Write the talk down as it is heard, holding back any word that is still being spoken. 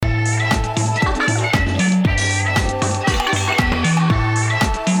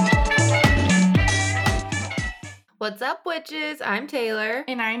What's up, witches? I'm Taylor.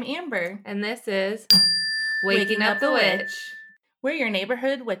 And I'm Amber. And this is Waking Up the Witch. We're your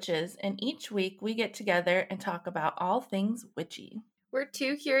neighborhood witches, and each week we get together and talk about all things witchy. We're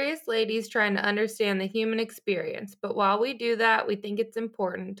two curious ladies trying to understand the human experience, but while we do that, we think it's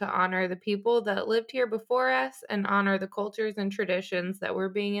important to honor the people that lived here before us and honor the cultures and traditions that we're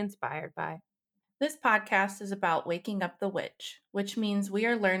being inspired by. This podcast is about waking up the witch, which means we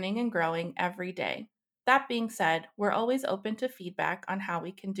are learning and growing every day. That being said, we're always open to feedback on how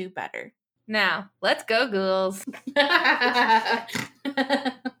we can do better. Now, let's go, ghouls.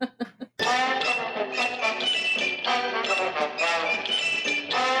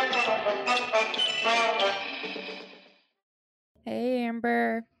 Hey,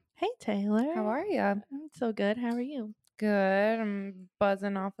 Amber. Hey, Taylor. How are you? I'm so good. How are you? Good. I'm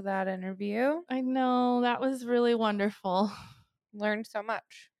buzzing off of that interview. I know. That was really wonderful. Learned so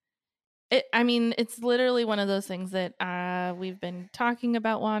much. It's literally one of those things that we've been talking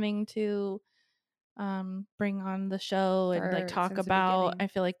about wanting to bring on the show and like talk about. I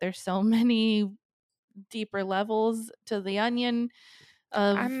feel like there's so many deeper levels to the onion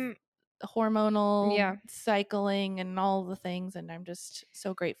of hormonal cycling and all the things, and I'm just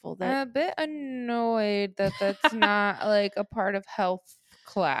so grateful that I'm a bit annoyed that that's not like a part of health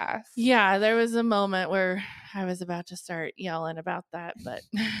class. Yeah, there was a moment where I was about to start yelling about that, but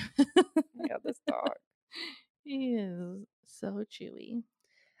yeah, this dog. He is so chewy.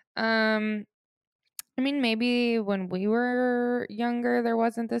 Maybe when we were younger there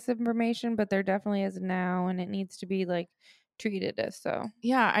wasn't this information, but there definitely is now, and it needs to be like treated as so.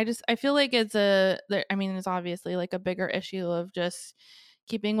 Yeah, I feel like it's obviously like a bigger issue of just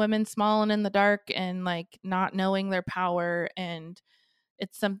keeping women small and in the dark and like not knowing their power, and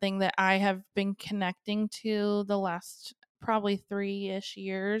it's something that I have been connecting to the last probably 3-ish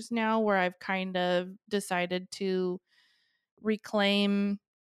years now, where I've kind of decided to reclaim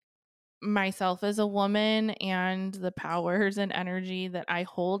myself as a woman and the powers and energy that I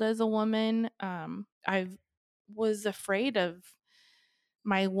hold as a woman. I was afraid of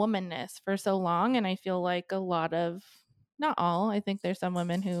my womanness for so long, and I feel like a lot of, not all, I think there's some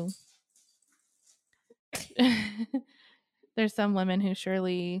women who there's some women who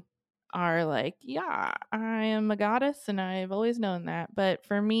surely are like, yeah, I am a goddess and I've always known that. But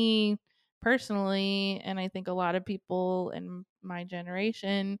for me personally, and I think a lot of people in my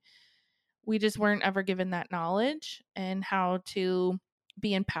generation, we just weren't ever given that knowledge and how to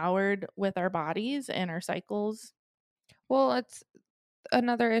be empowered with our bodies and our cycles. Well, it's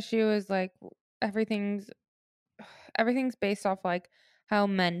another issue is like everything's based off like how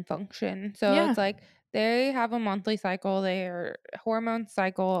men function. So it's like they have a monthly cycle, their hormone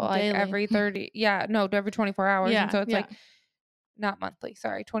cycle like daily. every 24 hours. And so it's like not monthly,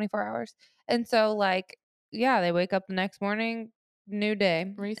 sorry, 24 hours. And so like, they wake up the next morning, new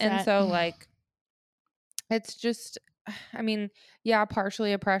day. Reset. And so like, it's just,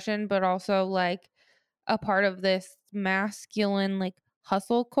 partially oppression, but also like a part of this masculine like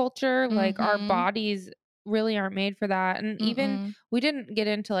hustle culture. Like our bodies really aren't made for that. And even we didn't get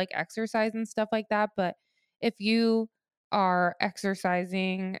into like exercise and stuff like that, but if you are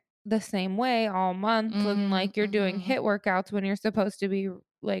exercising the same way all month and like you're doing HIIT workouts when you're supposed to be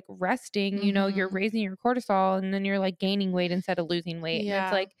like resting, you're raising your cortisol and then you're like gaining weight instead of losing weight. And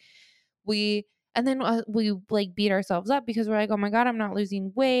it's like we like beat ourselves up because we're like, oh my God, I'm not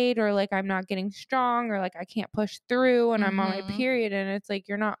losing weight, or like I'm not getting strong, or like I can't push through and I'm on my period. And it's like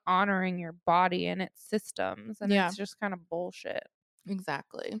you're not honoring your body and its systems, and it's just kind of bullshit.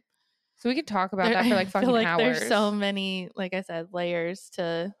 Exactly. So we could talk about that for like fucking hours. There's so many, like I said, layers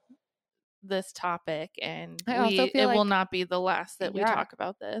to this topic, and it will not be the last that we talk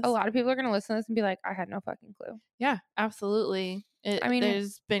about this. A lot of people are going to listen to this and be like, I had no fucking clue. Yeah, absolutely.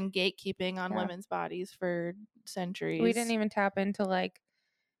 There's been gatekeeping on women's bodies for centuries. We didn't even tap into like,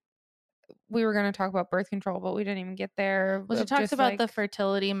 we were going to talk about birth control, but we didn't even get there. Well, she talks about the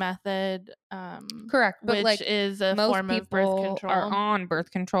fertility method. Correct. But which like is a form of birth control. Are on birth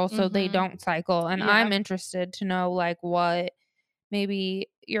control, so they don't cycle. And I'm interested to know like what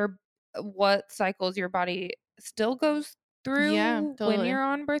cycles your body still goes through when you're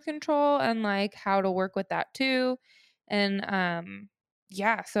on birth control, and like how to work with that too. And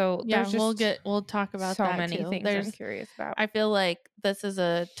so there's we'll talk about so that many too. things I'm curious about. I feel like this is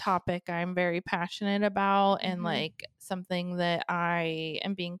a topic I'm very passionate about, and like something that I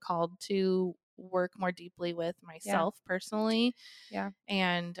am being called to work more deeply with myself personally.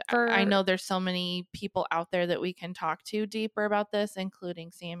 And I know there's so many people out there that we can talk to deeper about this,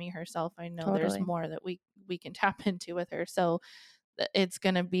 including Sammy herself. I know there's more that we can tap into with her, so it's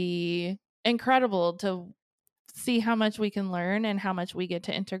gonna be incredible to see how much we can learn and how much we get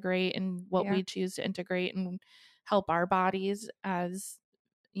to integrate and what Yeah. we choose to integrate and help our bodies as,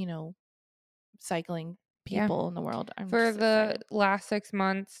 you know, cycling Yeah. people in the world. I'm For just the excited. last 6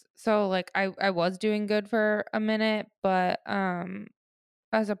 months, so, like, I was doing good for a minute, but,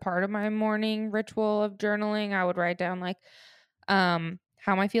 as a part of my morning ritual of journaling, I would write down, like,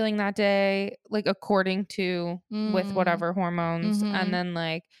 how am I feeling that day, like, according to with Mm. whatever hormones, and Mhm. then,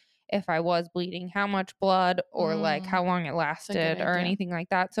 like, if I was bleeding, how much blood or, like, Mm. how long it It's a good lasted or idea. anything like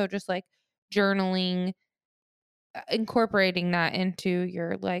that. So just, like, journaling, incorporating that into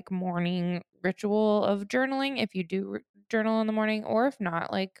your, like, morning ritual of journaling if you do journal in the morning, or if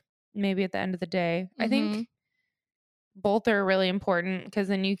not, like, maybe at the end of the day. I Mhm. think both are really important because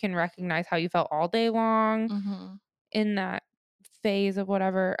then you can recognize how you felt all day long Mhm. in that phase of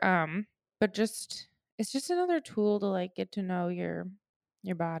whatever. But just it's just another tool to, like, get to know your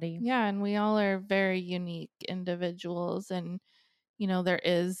body. Yeah, and we all are very unique individuals, and you know, there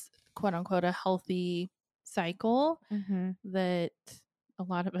is quote unquote a healthy cycle Mhm. that a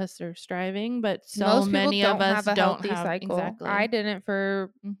lot of us are striving, but so Most people many of don't us have a don't healthy have. cycle. I Exactly. didn't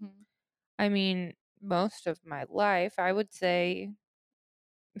for Mhm. I mean, most of my life. I would say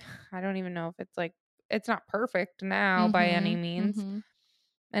I don't even know if it's, like, it's not perfect now by any Mhm. means, Mhm.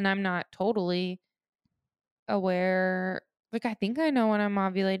 and I'm not totally aware. Like, I think I know when I'm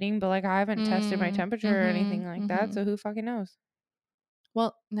ovulating, but, like, I haven't tested my Mm. temperature or anything Mhm. like that, Mhm. so who fucking knows?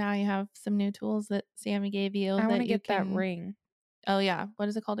 Well, now you have some new tools that Sammy gave you I wanna that you get that can. ring, Oh yeah, what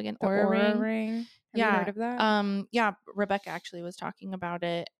is it called again? the Aura Aura ring. ring. Have you heard Yeah. of that? Yeah, Rebecca actually was talking about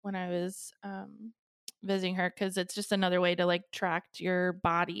it when I was visiting her, cuz it's just another way to like track your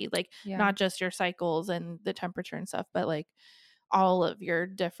body, like Yeah. not just your cycles and the temperature and stuff, but like all of your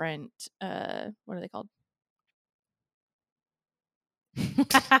different what are they called?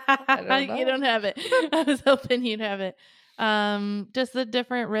 I don't You know. don't have it. I was hoping you'd have it. Just the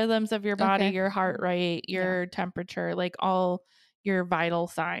different rhythms of your body, Okay. your heart rate, Yeah. your temperature, like all your vital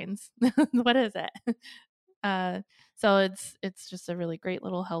signs. What is it? Uh, so it's just a really great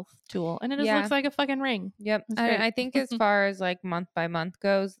little health tool, and it just looks Yeah. like a fucking ring. Yep. It's And great. I think as far as, like, month by month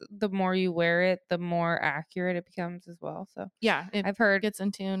goes, the more you wear it, the more accurate it becomes as well, so Yeah, it I've heard gets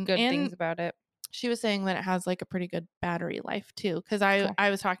in tune, good and things about it. she was saying that it has like a pretty good battery life too. Because I Cool.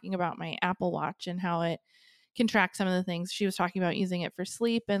 I was talking about my Apple Watch and how it can track some of the things. She was talking about using it for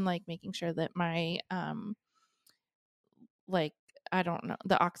sleep and like making sure that my like I don't know,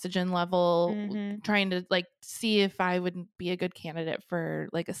 the oxygen level, Mhm. trying to like see if I would be a good candidate for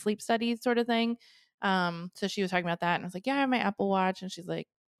like a sleep study sort of thing. So she was talking about that and I was like, yeah, I have my Apple Watch, and she's like,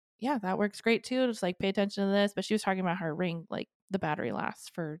 yeah, that works great too. Just like pay attention to this. But she was talking about her ring, like the battery lasts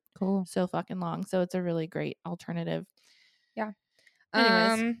for Cool. so fucking long. So it's a really great alternative. Yeah.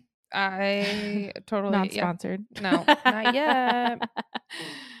 Anyways, I totally not yeah. sponsored. No, not yet.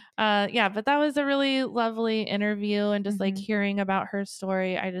 Yeah, but that was a really lovely interview, and just like Mhm. hearing about her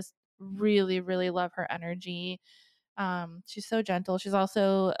story, I just really, really love her energy. She's so gentle. She's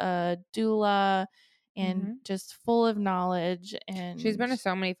also a doula and Mhm. just full of knowledge, She's been and to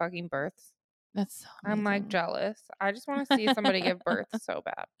so many fucking births. that's so I'm, like, amazing. jealous. I just wanna see somebody give birth so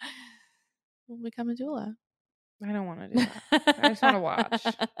bad. We'll become a doula. I don't wanna do that. I just wanna watch.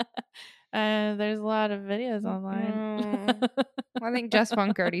 There's a lot of videos online. Mm. I think Jess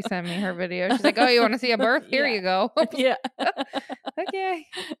Funk already sent me her video. She's like, "Oh, you wanna see a birth? Here Yeah. you go." I was Yeah. like, "Okay."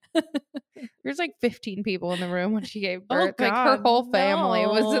 There's, like, 15 people in the room when she gave Oh birth. Like, her God, whole family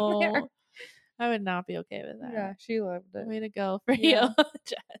was in there. no. I would not be okay with that. Yeah, she loved it. Way to go for you, Yeah,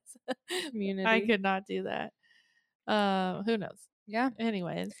 Jess. I community. could not do that. Who knows? Yeah.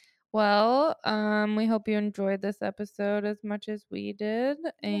 Anyways, Well, we hope you enjoyed this episode as much as we did,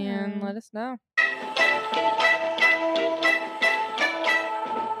 and yeah. let us know.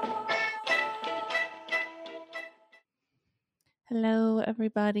 Hello,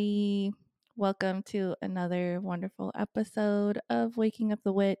 everybody. Welcome to another wonderful episode of Waking Up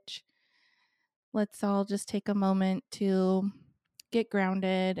the Witch. Let's all just take a moment to get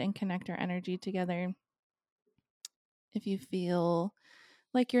grounded and connect our energy together. If you feel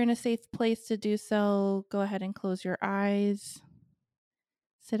like you're in a safe place to do so, go ahead and close your eyes.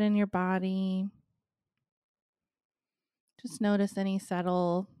 Sit in your body. Just notice any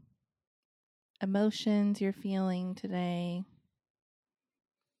subtle emotions you're feeling today,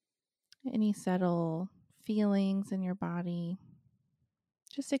 any subtle feelings in your body.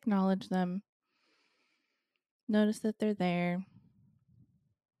 Just acknowledge them. Notice that they're there.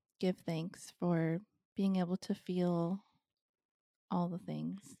 Give thanks for being able to feel all the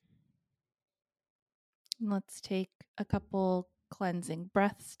things. And let's take a couple cleansing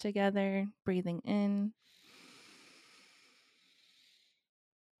breaths together, breathing in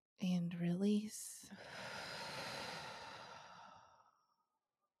And release.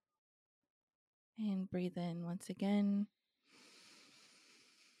 And breathe in once again.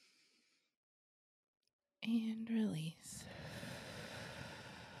 And release.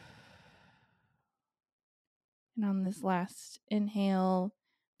 And on this last inhale,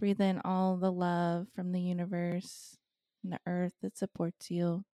 breathe in all the love from the universe and the earth that supports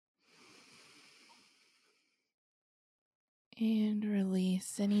you. And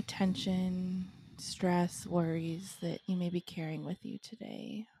release any tension, stress, worries that you may be carrying with you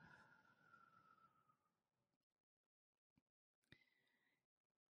today.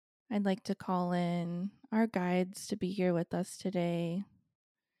 I'd like to call in our guides to be here with us today.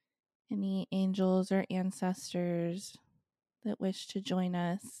 Any angels or ancestors that wish to join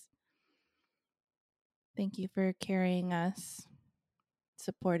us. Thank you for carrying us,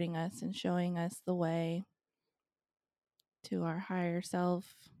 supporting us, and showing us the way to our higher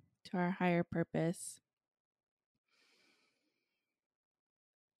self, to our higher purpose.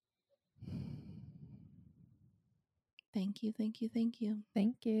 Thank you, thank you, thank you.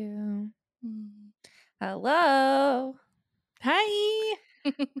 Thank you. Mm. Hello. Hi.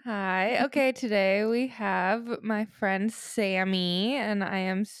 Hi. Okay, today we have my friend Sammy, and I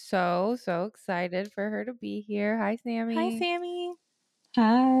am so excited for her to be here. Hi, Sammy. Hi, Sammy.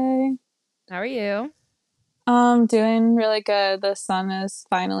 Hi. How are you? Doing really good. The sun is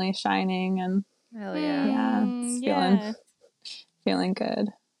finally shining and Hell yeah. yeah, it's Yeah. feeling good.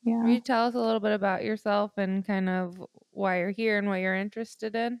 Will Yeah. you tell us a little bit about yourself and kind of why you're here and what you're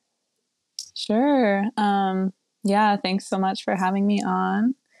interested in? Sure. Yeah, thanks so much for having me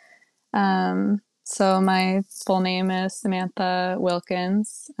on. So my full name is Samantha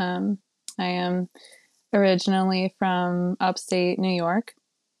Wilkins. I am originally from upstate New York,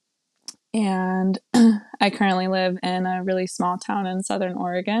 and I currently live in a really small town in Southern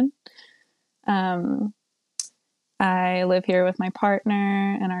Oregon. Um, I live here with my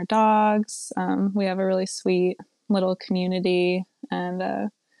partner and our dogs. We have a really sweet little community,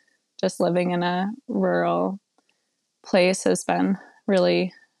 and just living in a rural place has been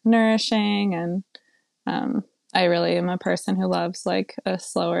really nourishing. And I really am a person who loves like a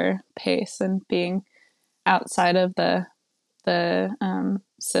slower pace and being outside of the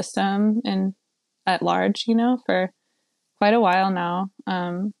system and at large, for quite a while now.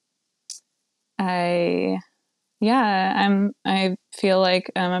 I I feel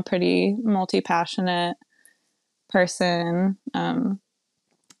like I'm a pretty multi-passionate person.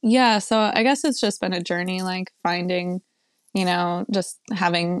 So I guess it's just been a journey, like finding, just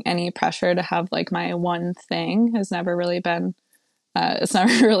having any pressure to have like my one thing has never really been, it's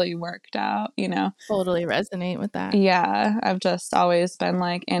never really worked out. Totally resonate with that. Yeah, I've just always been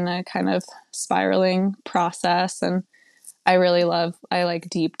like in a kind of spiraling process, and I like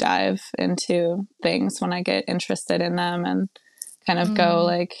deep dive into things when I get interested in them and kind of go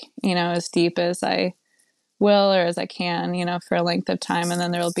like, as deep as I will or as I can, for a length of time. And then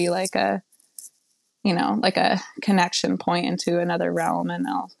there'll be like like a connection point into another realm, and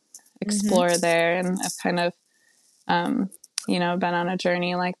I'll explore there. And I've kind of, been on a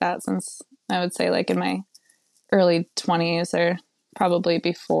journey like that since I would say like in my early 20s or probably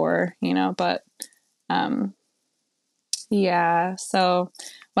before, but, yeah. So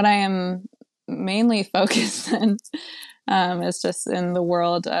what I am mainly focused in is just in the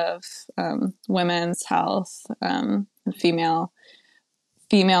world of women's health, and female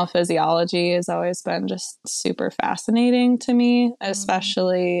physiology has always been just super fascinating to me,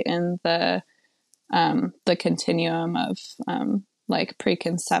 especially in the continuum of like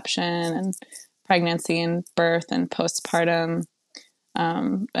preconception and pregnancy and birth and postpartum,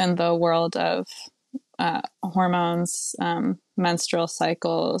 and the world of hormones, menstrual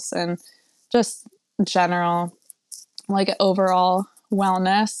cycles, and just general, like overall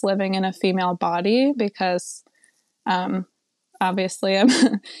wellness living in a female body because obviously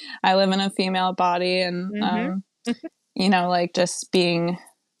I live in a female body, and like just being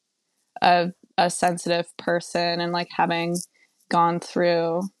a sensitive person and like having gone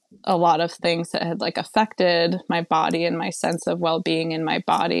through a lot of things that had like affected my body and my sense of well-being in my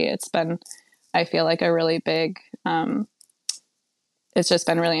body. It's been, I feel like, a really big, it's just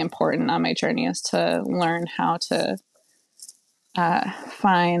been really important on my journey is to learn how to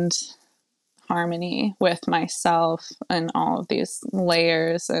find harmony with myself and all of these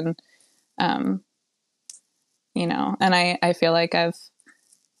layers. And and I feel like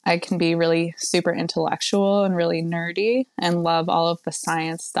I can be really super intellectual and really nerdy and love all of the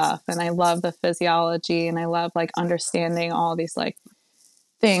science stuff, and I love the physiology, and I love like understanding all these like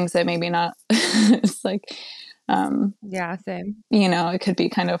things that maybe not it's like Yeah, same. You know, it could be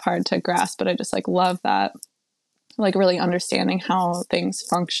kind of hard to grasp, but I just like love that, like really understanding how things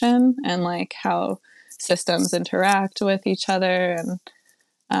function and like how systems interact with each other.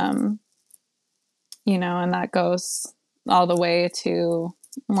 And, you know, and that goes all the way to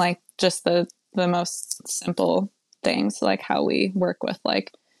like just the most simple things, like how we work with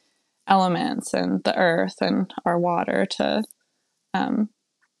like elements and the earth and our water to, to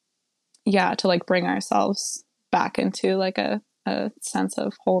like bring ourselves back into like a sense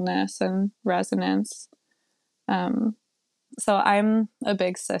of wholeness and resonance. So I'm a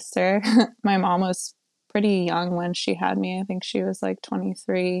big sister. My mom was pretty young when she had me. I think she was like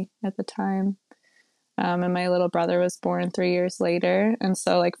 23 at the time. And my little brother was born 3 years later. And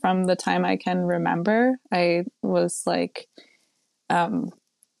so, like, from the time I can remember, I was like, you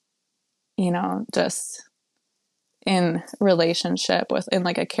know, just in relationship with, in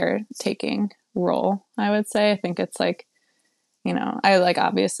like a caretaking role, I would say. I think it's like, you know, I like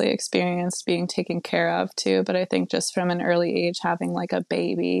obviously experienced being taken care of too, but I think just from an early age, having like a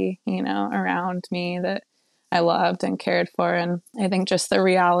baby, you know, around me that I loved and cared for. And I think just the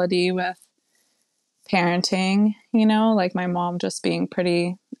reality with parenting, you know, like my mom just being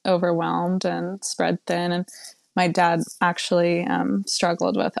pretty overwhelmed and spread thin. And my dad actually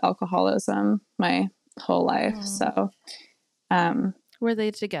struggled with alcoholism my whole life. Oh. So, were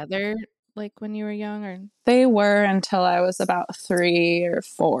they together like when you were young, or? They were until I was about 3 or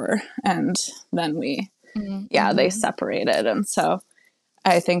 4. And then they separated. And so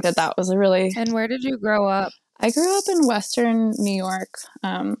I think that was a really. And where did you grow up? I grew up in Western New York,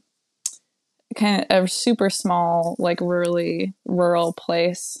 kind of a super small, like really rural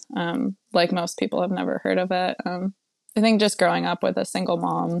place. Like most people have never heard of it. I think just growing up with a single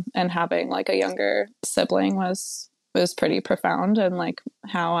mom and having like a younger sibling was pretty profound, and like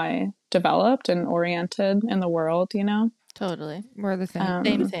how I developed and oriented in the world, you know. Totally. We're the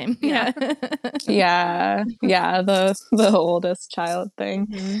same. Same. Yeah. Yeah. The oldest child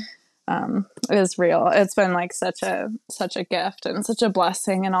thing. Is real. It's been like such a gift and such a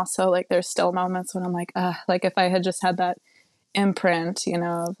blessing. And also like there's still moments when I'm like if I had just had that imprint, you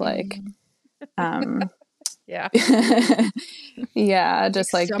know, of like Yeah. Yeah,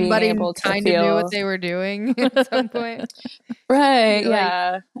 just like being somebody able to kind of feel knew what they were doing at some point. right. You're like,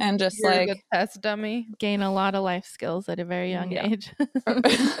 Yeah. And just you're like the test dummy. Gain a lot of life skills at a very young age.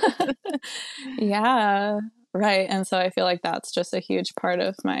 Yeah. Right. And so I feel like that's just a huge part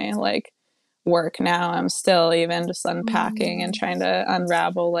of my like work now. I'm still even just unpacking and trying to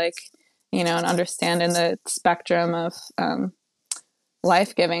unravel, like, you know, and understanding the spectrum of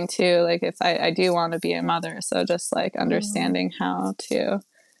life giving too. Like if I do want to be a mother, so just like understanding how to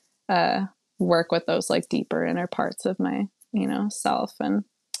work with those like deeper inner parts of my, you know, self. And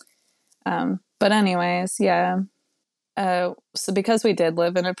but anyways, yeah. So because we did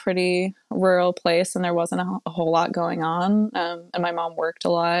live in a pretty rural place and there wasn't a whole lot going on, and my mom worked a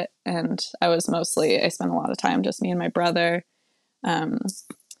lot, and I spent a lot of time just me and my brother. I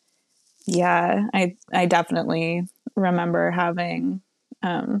definitely remember having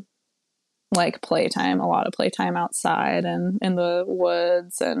like a lot of playtime outside and in the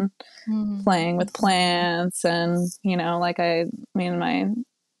woods and playing with plants. And, you know, like me and my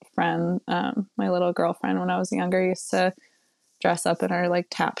friend, my little girlfriend, when I was younger, used to dress up in our like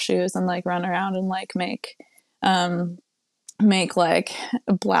tap shoes and like run around and like make like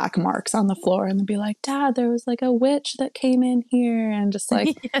black marks on the floor and be like, Dad, there was like a witch that came in here. And just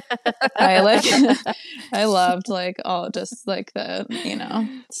like I like I loved like all just like the, you know,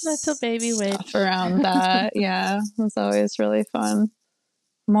 little baby witch around that. Yeah, it was always really fun.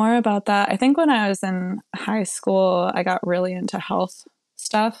 More about that, I think when I was in high school I got really into health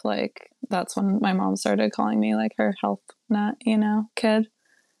stuff. Like that's when my mom started calling me like her health nut, you know, kid.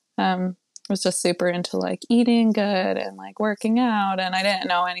 Was just super into like eating good and like working out, and I didn't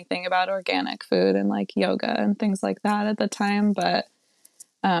know anything about organic food and like yoga and things like that at the time, but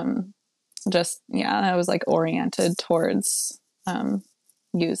I was like oriented towards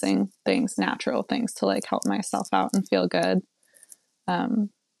using natural things to like help myself out and feel good. And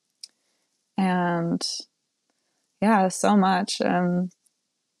yeah, so much.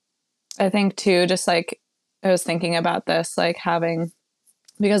 I think too, just like I was thinking about this, like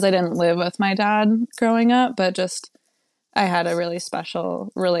because I didn't live with my dad growing up, but just I had a really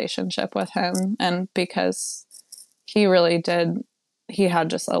special relationship with him. And because he had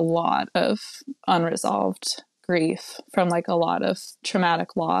just a lot of unresolved grief from like a lot of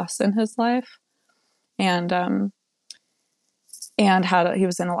traumatic loss in his life. And he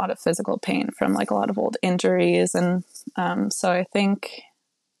was in a lot of physical pain from like a lot of old injuries. And so I think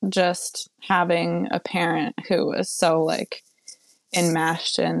just having a parent who was so like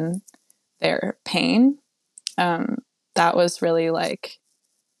enmeshed in their pain, that was really like,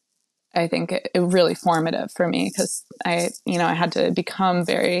 I think it really formative for me, because I had to become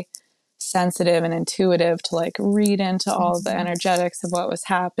very sensitive and intuitive to like read into all the energetics of what was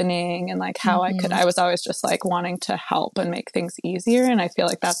happening, and like how I was always just like wanting to help and make things easier. And I feel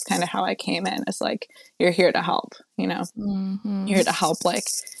like that's kind of how I came in, is like, you're here to help, you're here to help, like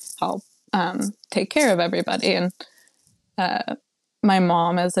help take care of everybody. And my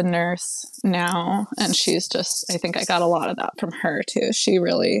mom is a nurse now, and she's just, I think I got a lot of that from her too. She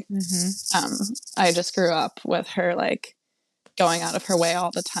really, I just grew up with her, like going out of her way all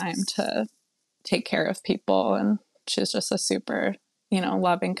the time to take care of people. And she's just a super,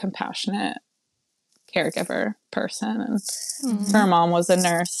 loving, compassionate caregiver person. And her mom was a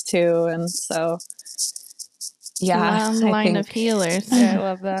nurse too. And so, yeah, long line of healers. Yeah, I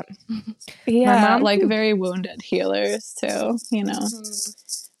love that. Yeah, my mom like too. very wounded healers too,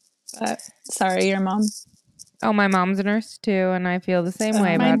 But sorry, your mom. Oh, my mom's a nurse too, and I feel the same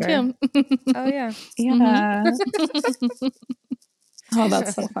way Mine about her. too. Oh yeah. Yeah. Oh,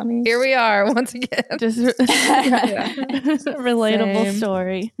 that's so funny. Here we are once again. Just relatable Same.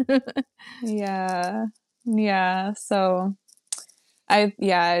 story. Yeah. So I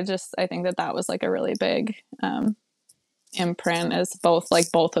think that was like a really big imprint, is both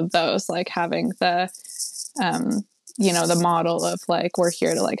of those, like having the the model of like, we're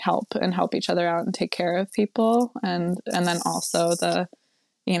here to like help each other out and take care of people, and then also the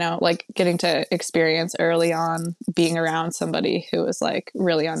like getting to experience early on being around somebody who was like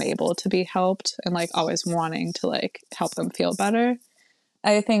really unable to be helped, and like always wanting to like help them feel better.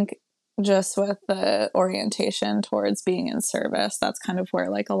 I think just with the orientation towards being in service, that's kind of where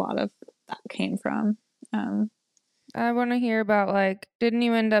like a lot of that came from. I want to hear about, like, didn't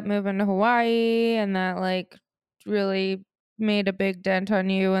you end up moving to Hawaii, and that like really made a big dent on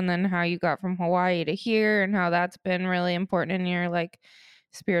you, and then how you got from Hawaii to here, and how that's been really important in your like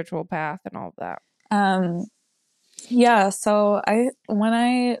spiritual path and all of that. Yeah, so when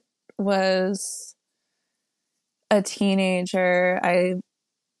I was a teenager, I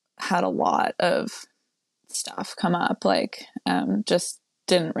had a lot of stuff come up, like just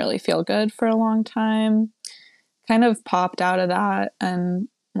didn't really feel good for a long time. Kind of popped out of that, and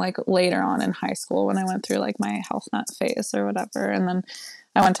like later on in high school when I went through like my health nut phase or whatever, and then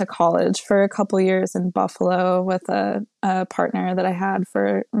I went to college for a couple years in Buffalo with a partner that I had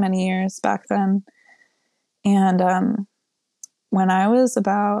for many years back then. And when I was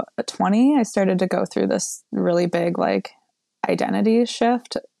about 20, I started to go through this really big like identity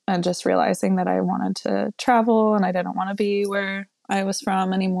shift, and just realizing that I wanted to travel, and I didn't want to be where I was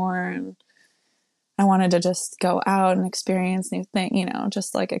from anymore. And I wanted to just go out and experience new things,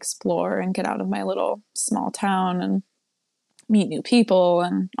 just like explore and get out of my little small town and meet new people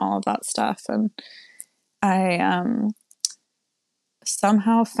and all of that stuff. And I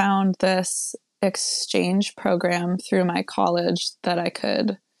somehow found this exchange program through my college that I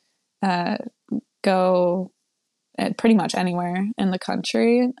could go pretty much anywhere in the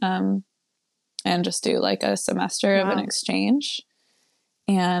country, and just do like a semester of an exchange.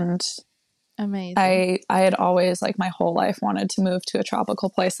 And amazing. I had always, like my whole life, wanted to move to a tropical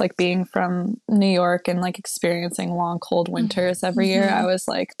place, like being from New York and like experiencing long cold winters every year. I was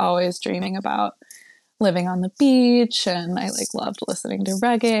like always dreaming about living on the beach, and I like loved listening to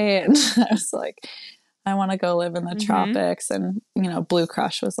reggae, and I was like, I want to go live in the tropics. And Blue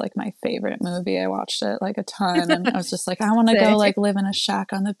Crush was like my favorite movie. I watched it like a ton, and I was just like, I want to go like live in a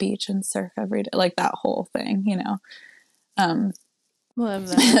shack on the beach and surf every day, like that whole thing, Love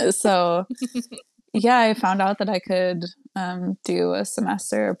that. So yeah, I found out that I could do a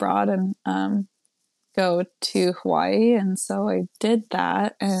semester abroad and go to Hawaii. And so I did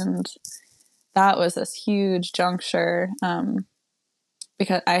that. And that was this huge juncture,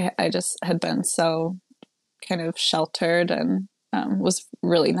 because I just had been so kind of sheltered, and was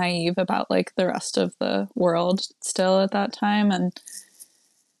really naive about like the rest of the world still at that time. And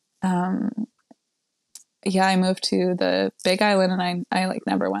yeah, I moved to the Big Island, and I like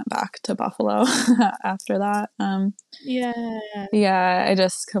never went back to Buffalo after that. Yeah, I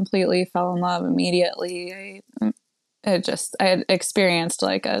just completely fell in love immediately. I had experienced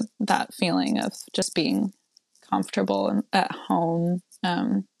like that feeling of just being comfortable and at home.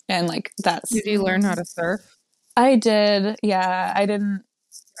 And like that's. Did you learn how to surf? I did. Yeah, I didn't.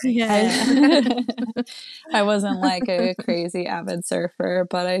 Yeah. I wasn't like a crazy avid surfer,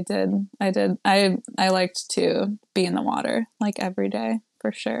 but I did. I liked to be in the water like every day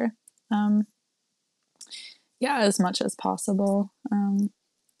for sure. Yeah, as much as possible.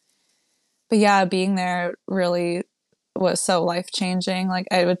 but yeah, being there really was so life-changing. Like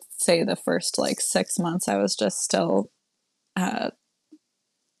I would say the first like 6 months I was just still I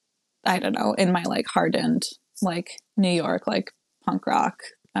don't know, in my like hardened like New York like punk rock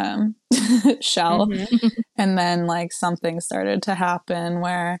shell. And then like something started to happen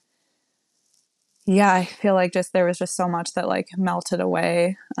where yeah, I feel like just there was just so much that like melted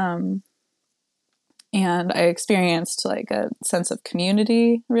away. And I experienced like a sense of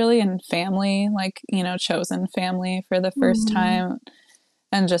community really and family, like, you know, chosen family for the first time.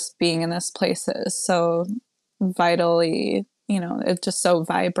 And just being in this place is so vitally, you know, it's just so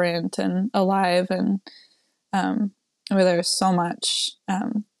vibrant and alive, and where there's so much,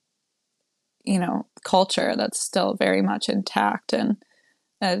 you know, culture that's still very much intact. And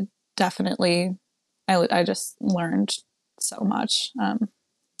definitely, I just learned so much.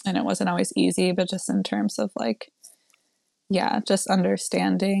 And it wasn't always easy, but just in terms of like, yeah, just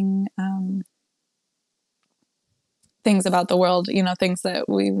understanding things about the world, you know, things that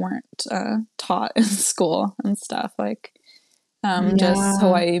we weren't taught in school and stuff, like just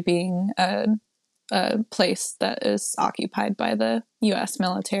Hawaii being a place that is occupied by the US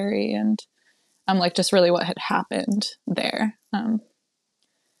military, and like just really what had happened there.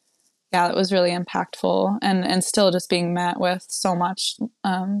 Yeah, it was really impactful, and still just being met with so much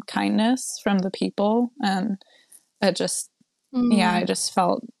kindness from the people. And it just, yeah, I just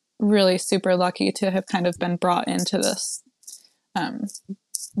felt really super lucky to have kind of been brought into this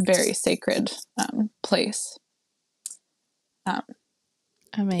very sacred place.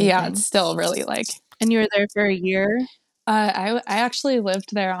 Amazing. Yeah, it's still really like. And you were there for a year? I actually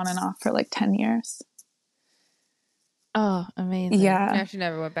lived there on and off for like 10 years. Oh, amazing. Yeah. She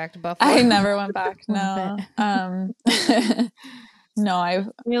never went back to Buffalo. I never went back. No.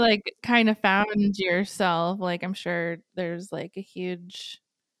 No, you like kind of found yourself. Like I'm sure there's like a huge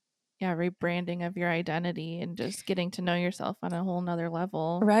rebranding of your identity and just getting to know yourself on a whole nother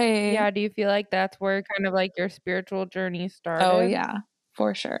level. Right. Yeah, do you feel like that's where kind of like your spiritual journey started? Oh yeah,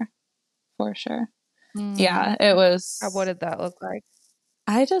 for sure. For sure. Yeah, it was. What did that look like?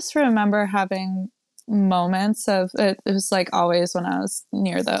 I just remember having moments of it. It was like always when I was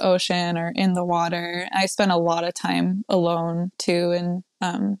near the ocean or in the water. I spent a lot of time alone too, and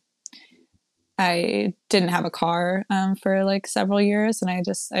I didn't have a car for like several years, and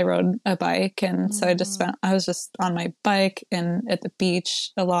I rode a bike, and so I was just on my bike and at the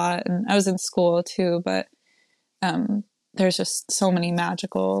beach a lot, and I was in school too, but there's just so many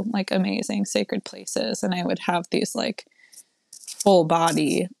magical, like amazing sacred places, and I would have these like full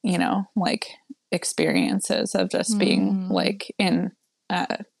body, you know, like experiences of just being like in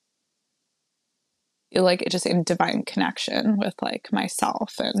like just in divine connection with like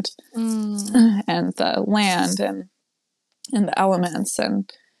myself and the land and the elements. And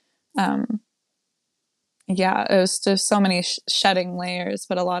yeah, it was just so many shedding layers,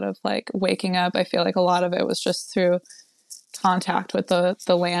 but a lot of like waking up. I feel like a lot of it was just through contact with the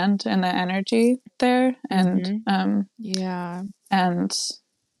land and the energy there. And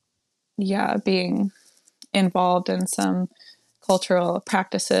being involved in some cultural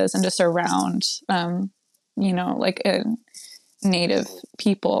practices and just around you know, like native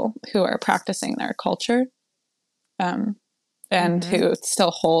people who are practicing their culture and who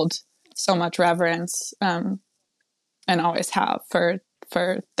still hold so much reverence and always have for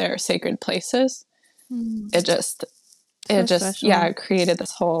their sacred places. It just special. Yeah, it created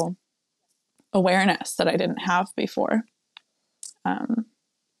this whole awareness that I didn't have before.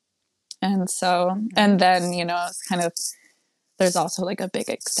 And so, and then, you know, it's kind of, there's also like a big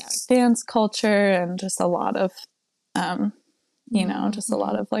ecstatic dance culture and just a lot of, you know, just a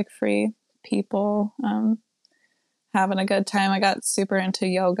lot of like free people having a good time. I got super into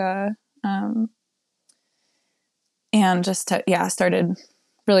yoga and just, started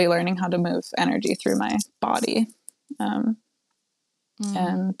really learning how to move energy through my body. And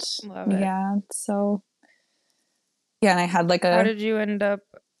yeah, so yeah, and I had like how did you end up?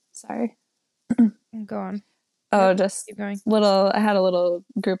 Sorry. Go on. Oh, yep, just keep going. I had a little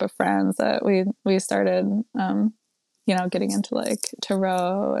group of friends that we started, you know, getting into like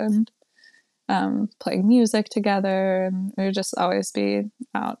tarot and playing music together, and we would just always be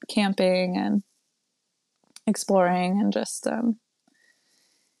out camping and exploring and just,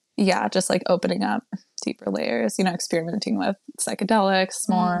 just like opening up deeper layers, you know, experimenting with psychedelics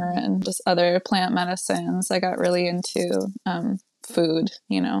more and just other plant medicines. I got really into food,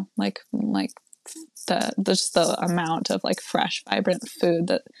 you know, like the amount of like fresh, vibrant food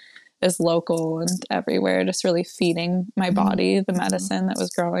that is local and everywhere, just really feeding my body the medicine that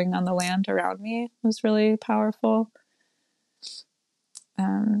was growing on the land around me was really powerful.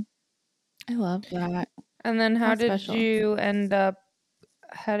 I love that. And then how did special. you end up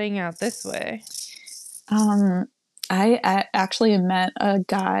heading out this way? I actually met a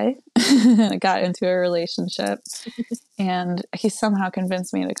guy, got into a relationship, and he somehow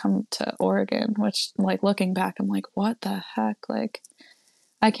convinced me to come to Oregon, which, like, looking back, I'm like, what the heck? Like,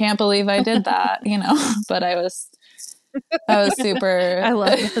 I can't believe I did that, but I was super, I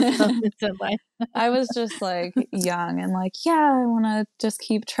love those moments in life. I was just like young and like, yeah, I want to just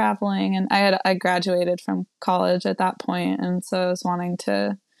keep traveling. And I graduated from college at that point, and so I was wanting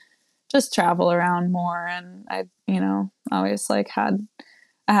to just travel around more. And I, always I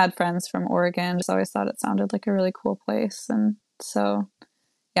had friends from Oregon. Just always thought it sounded like a really cool place. And so,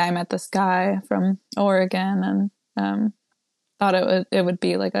 yeah, I met this guy from Oregon, and thought it would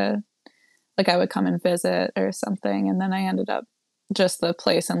be like I would come and visit or something. And then I ended up, just the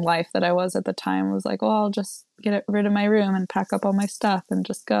place in life that I was at the time was like, well, I'll just get rid of my room and pack up all my stuff and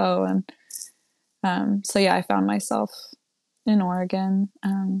just go. And so, yeah, I found myself in Oregon.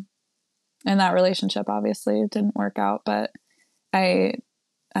 And that relationship obviously didn't work out, but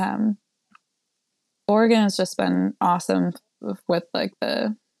um, Oregon has just been awesome with like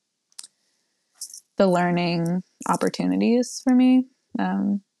the learning opportunities for me.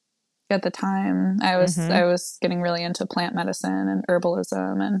 At the time, I was getting really into plant medicine and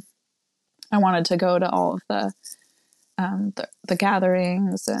herbalism, and I wanted to go to all of the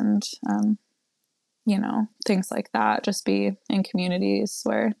gatherings and things like that. Just be in communities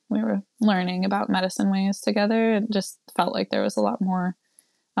where we were learning about medicine ways together. It just felt like there was a lot more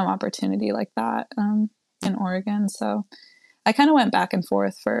opportunity like that in Oregon. So I kind of went back and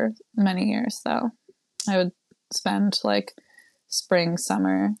forth for many years, though. I would spend like spring,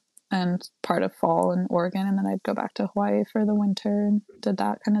 summer, and part of fall in Oregon, and then I'd go back to Hawaii for the winter and did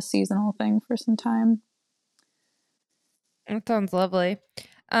that kind of seasonal thing for some time. That sounds lovely.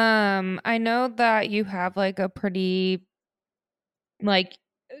 I know that you have like a pretty, like,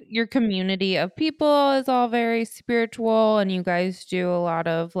 your community of people is all very spiritual, and you guys do a lot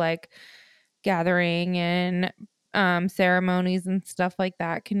of like gathering and ceremonies and stuff like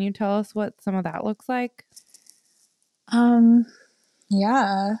that. Can you tell us what some of that looks like?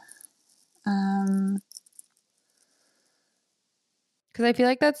 Yeah. Because I feel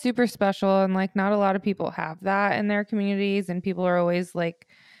like that's super special, and like not a lot of people have that in their communities, and people are always like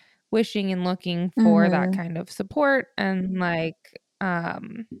wishing and looking for that kind of support and like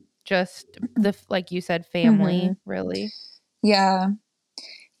just the, like you said, family, really. Yeah.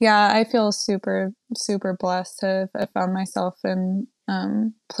 Yeah, I feel super, super blessed to have found myself in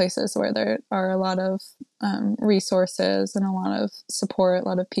places where there are a lot of resources and a lot of support, a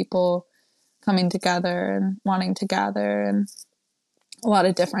lot of people coming together and wanting to gather, and a lot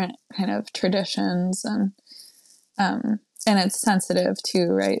of different kind of traditions, and it's sensitive too,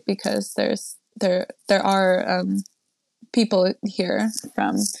 right? Because there are people here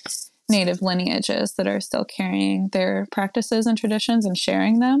from native lineages that are still carrying their practices and traditions and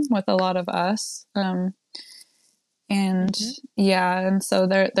sharing them with a lot of us. And so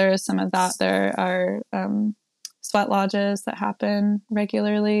there is some of that. There are sweat lodges that happen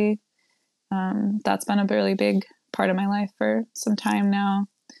regularly. That's been a really big part of my life for some time now.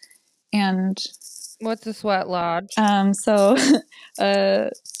 And What's a sweat lodge? so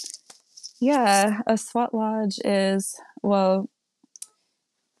a sweat lodge is, well,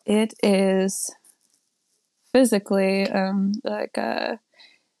 it is physically like a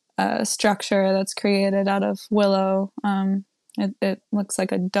structure that's created out of willow. It looks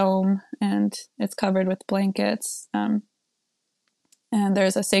like a dome, and it's covered with blankets. And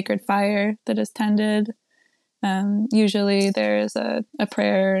there's a sacred fire that is tended. Usually there's a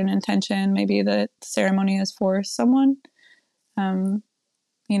prayer and intention. Maybe the ceremony is for someone,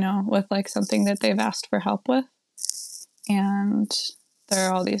 with like something that they've asked for help with. And there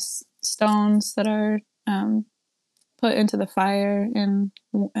are all these stones that are put into the fire and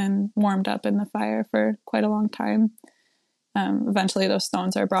warmed up in the fire for quite a long time. Eventually, those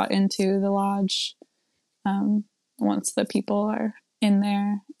stones are brought into the lodge once the people are in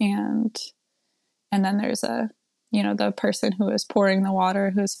there, and then there's the person who is pouring the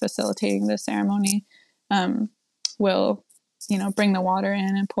water, who's facilitating the ceremony, will bring the water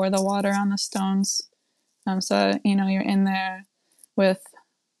in and pour the water on the stones. So you're in there with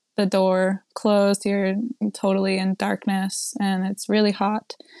the door closed, you're totally in darkness, and it's really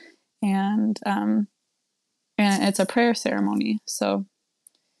hot, and it's a prayer ceremony. So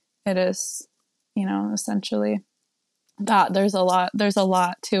it is, essentially that. There's a lot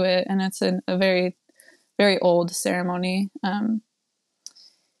to it, and it's a very, very old ceremony.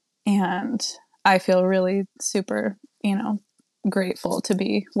 And I feel really super, grateful to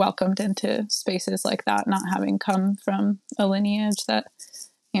be welcomed into spaces like that, not having come from a lineage that,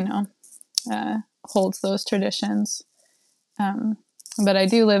 you know, holds those traditions. But I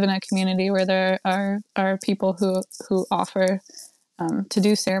do live in a community where there are people who offer to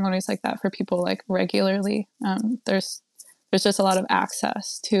do ceremonies like that for people like regularly. There's just a lot of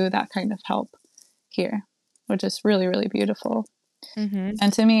access to that kind of help here, which is really, really beautiful. Mm-hmm.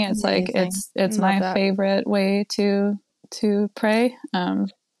 And to me, it's Amazing. like it's my favorite way to pray. You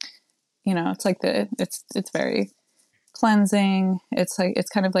know, it's like it's very cleansing. It's like it's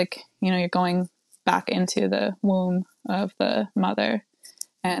kind of like, you know, you're going back into the womb of the mother,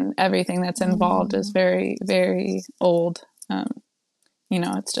 and everything that's involved is very, very old. You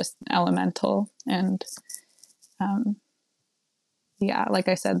know, it's just elemental, and yeah, like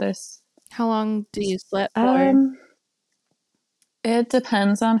I said, there's How long do you split for? it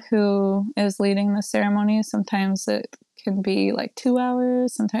depends on who is leading the ceremony. Sometimes it can be like 2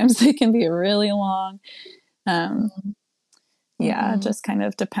 hours. Sometimes it can be really long. Yeah, it just kind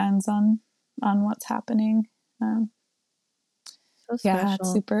of depends on what's happening. So Yeah,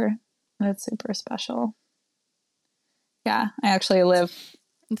 special. it's super special. Yeah, I actually live.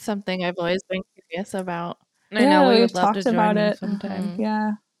 It's something I've always been curious about. I know, we We've would love to talked about join you it. sometime.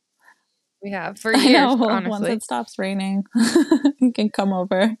 Yeah, We have for I years, know. Well, once honestly. it stops raining, you can come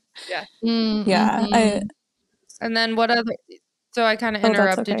over. Yeah. Yeah, And then what other so I kind of oh, that's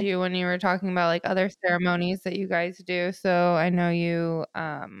interrupted okay. you when you were talking about like other ceremonies that you guys do. So I know you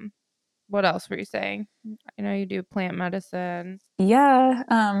what else were you saying? I know you do plant medicine.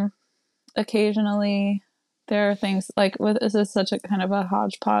 Yeah, occasionally there are things like this is such a kind of a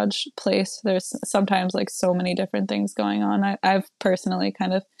hodgepodge place. There's sometimes like so many different things going on. I've personally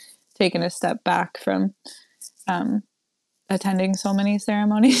kind of taken a step back from attending so many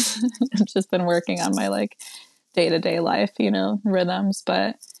ceremonies. I've just been working on my like day-to-day life, you know, rhythms.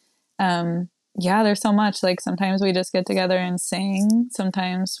 But yeah, there's so much. Like sometimes we just get together and sing.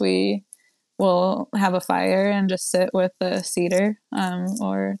 Sometimes we will have a fire and just sit with the cedar,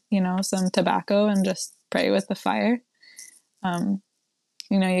 or, you know, some tobacco and just pray with the fire. You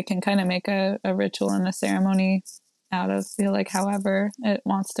know, you can kind of make a ritual and a ceremony out of, feel like, however it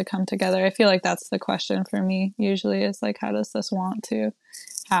wants to come together. I feel like that's the question for me usually, is like, how does this want to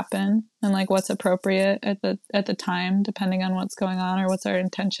happen, and like what's appropriate at the time, depending on what's going on or what's our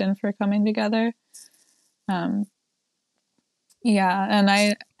intention for coming together. Yeah, and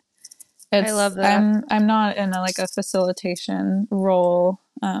I love that. I'm not in like a facilitation role.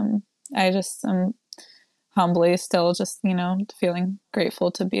 I just am humbly still just, you know, feeling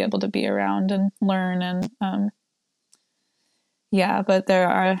grateful to be able to be around and learn. And yeah, but there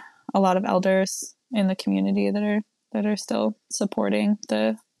are a lot of elders in the community that are still supporting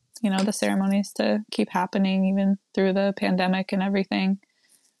the, you know, the ceremonies to keep happening even through the pandemic and everything.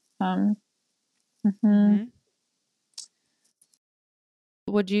 Mm-hmm.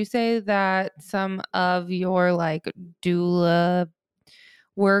 Would you say that some of your like doula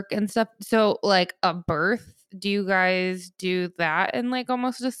work and stuff, so like a birth, do you guys do that in like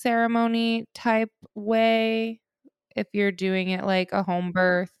almost a ceremony type way? If you're doing it like a home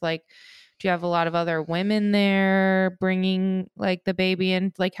birth, like do you have a lot of other women there bringing like the baby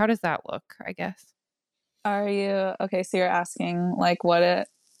in? Like how does that look, I guess? Are you okay? So you're asking like what it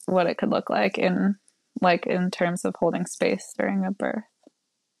could look like in terms of holding space during a birth.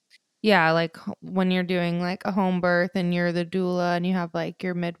 Yeah, like when you're doing like a home birth and you're the doula and you have like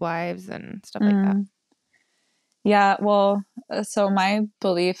your midwives and stuff like that. Yeah, well, so my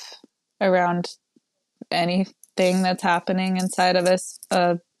belief around anything that's happening inside of us,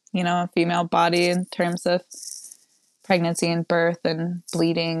 you know, a female body in terms of pregnancy and birth and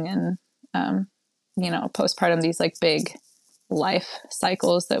bleeding and, you know, postpartum, these like big life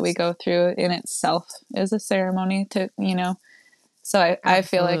cycles that we go through in itself is a ceremony to, you know, so I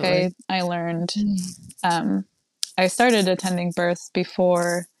feel like I learned, I started attending births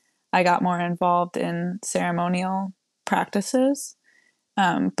before I got more involved in ceremonial practices.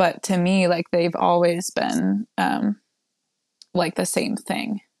 But to me, like they've always been like the same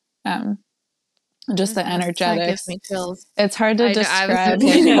thing. Just the That gives energetics. me chills. It's hard to I know, I was describe.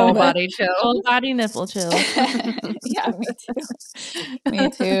 thinking whole But body chill. Whole body nipple chills. yeah, me too. Me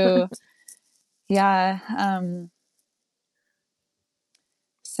too. Yeah.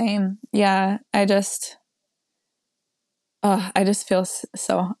 Same. Yeah. I just feel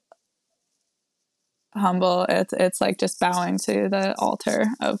so humble. It's like just bowing to the altar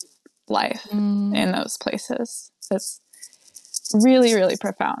of life in those places. It's really, really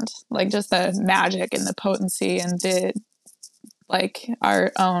profound. Like just the magic and the potency and the like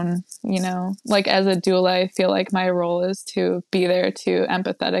our own, like as a doula, I feel like my role is to be there to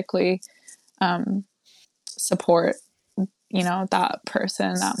empathetically support, that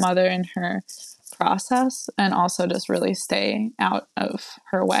person, that mother in her process, and also just really stay out of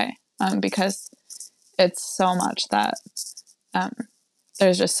her way, because it's so much that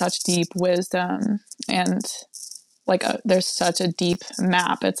there's just such deep wisdom, and like there's such a deep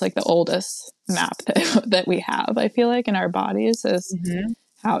map. It's like the oldest map that we have, I feel like, in our bodies, is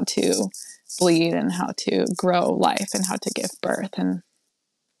how to bleed and how to grow life and how to give birth.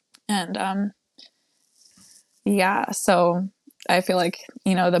 And yeah, so I feel like,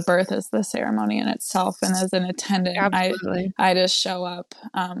 the birth is the ceremony in itself. And as an attendant, Absolutely. I just show up,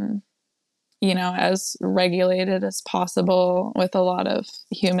 as regulated as possible, with a lot of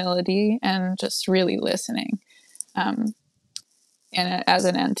humility and just really listening. And as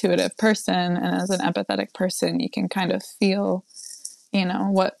an intuitive person and as an empathetic person, you can kind of feel,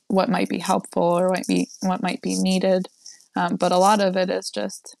 what might be helpful or what might be needed. But a lot of it is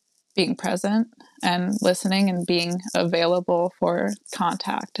just being present and listening and being available for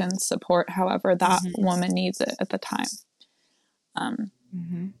contact and support, however that woman needs it at the time.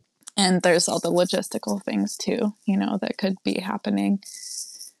 And there's all the logistical things too, that could be happening.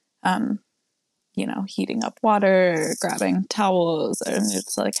 Heating up water, grabbing towels, and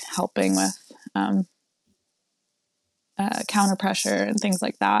it's like helping with counter pressure and things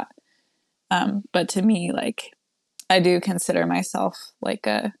like that. But to me, like, I do consider myself like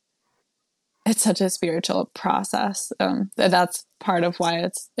it's such a spiritual process. That's part of why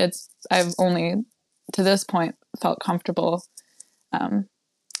I've only to this point felt comfortable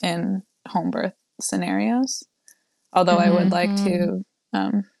in home birth scenarios. Although I would like to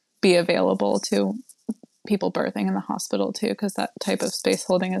be available to people birthing in the hospital too, because that type of space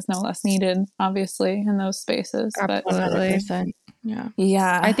holding is no less needed, obviously, in those spaces. Absolutely. But 100%.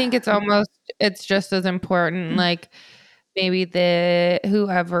 Yeah. I think it's just as important. Like maybe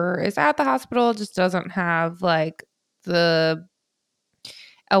whoever is at the hospital just doesn't have like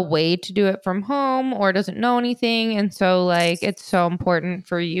a way to do it from home or doesn't know anything. And so like it's so important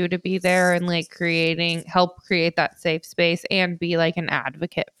for you to be there and like help create that safe space and be like an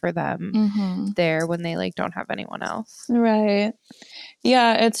advocate for them there when they like don't have anyone else. Right.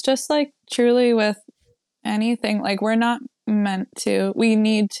 Yeah, it's just like truly with anything, like we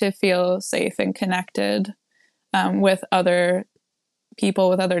need to feel safe and connected with other people,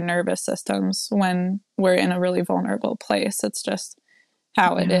 with other nervous systems when we're in a really vulnerable place. It's just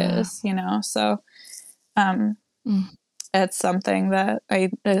how it is, so it's something that I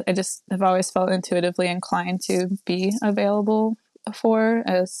just have always felt intuitively inclined to be available for,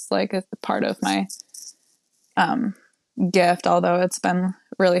 as like a part of my gift, although it's been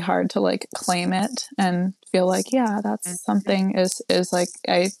really hard to like claim it and feel like, yeah, that's something is like,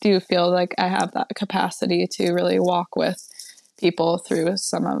 I do feel like I have that capacity to really walk with people through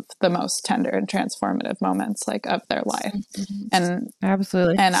some of the most tender and transformative moments like of their life. And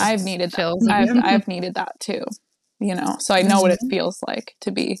absolutely. And I've needed that. I've needed that too, so I know what it feels like to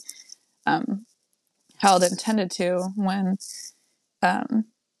be held and tended to when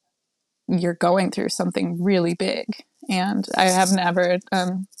you're going through something really big. And I have never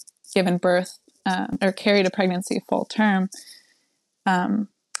given birth or carried a pregnancy full term,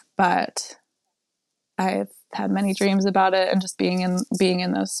 but I've had many dreams about it, and just being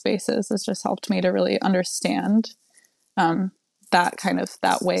in those spaces has just helped me to really understand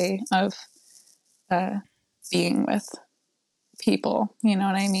that way of being with people, you know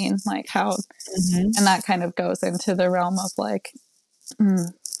what I mean? Like how, and that kind of goes into the realm of like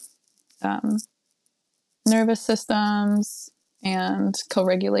nervous systems and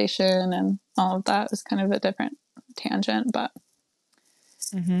co-regulation and all of that is kind of a different tangent, but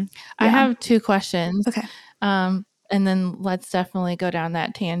I have 2 questions. Okay. And then let's definitely go down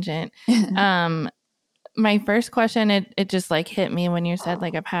that tangent. My first question, it just like hit me when you said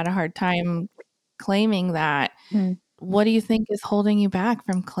like I've had a hard time claiming that. What do you think is holding you back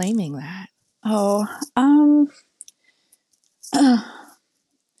from claiming that?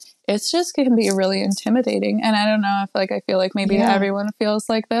 It's just can be really intimidating, and I don't know if like I feel like maybe everyone feels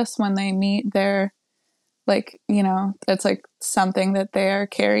like this when they meet their like, it's like something that they're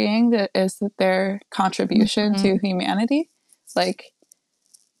carrying that is their contribution to humanity. Like,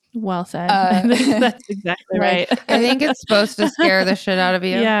 well said. I think that's exactly right. I think it's supposed to scare the shit out of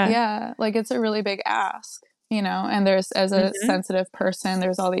you. Yeah. Like it's a really big ask, and there's, as a sensitive person,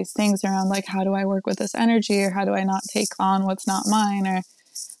 there's all these things around like, how do I work with this energy, or how do I not take on what's not mine, or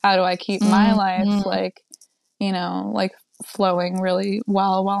how do I keep my life like, like flowing really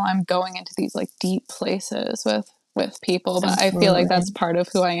well while I'm going into these like deep places with with people, but I feel like Absolutely. that's part of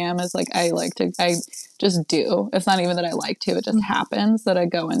who I am, is like I just do. It's not even that I like to, it just happens that I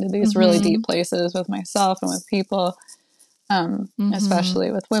go into these really deep places with myself and with people,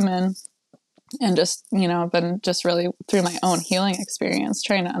 especially with women, and just, you know, been just really through my own healing experience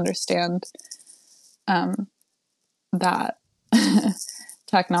trying to understand that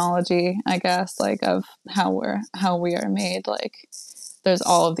technology, I guess, like of how we are made. Like there's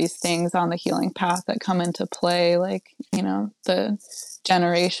all of these things on the healing path that come into play, like, you know, the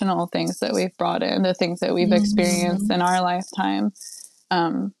generational things that we've brought in, the things that we've experienced in our lifetime.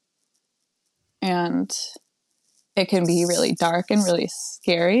 And it can be really dark and really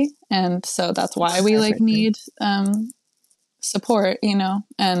scary. And so that's why we like need support, you know,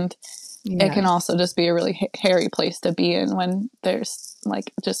 and it can also just be a really hairy place to be in when there's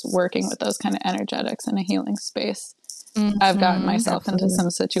like just working with those kind of energetics in a healing space. I've gotten myself into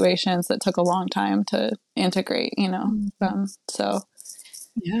some situations that took a long time to integrate, you know. So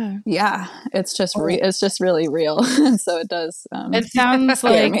yeah, it's just it's just really real. And so it does. It sounds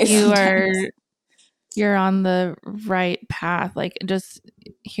like sometimes. you're on the right path. Like just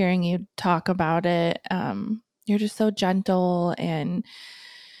hearing you talk about it, you're just so gentle, and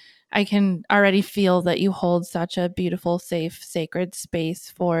I can already feel that you hold such a beautiful, safe, sacred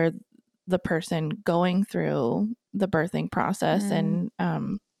space for the person going through the birthing process. And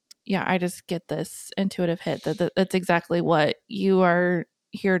yeah, I just get this intuitive hit that that's exactly what you are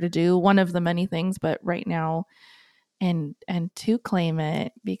here to do. One of the many things, but right now, and to claim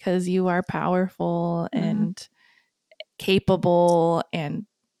it, because you are powerful and capable, and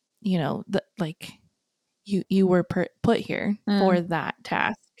you know, like you were put here for that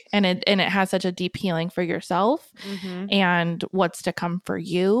task, and it has such a deep healing for yourself and what's to come for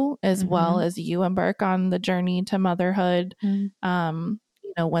you, as well as you embark on the journey to motherhood. You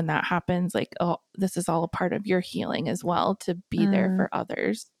know, when that happens, like, oh, this is all a part of your healing as well, to be there for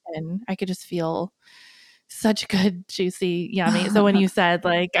others. And I could just feel such good, juicy, yummy. So when you said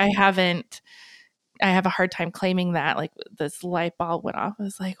like, I have a hard time claiming that, like this light bulb went off. I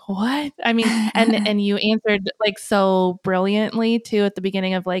was like, what? I mean, and you answered like so brilliantly too at the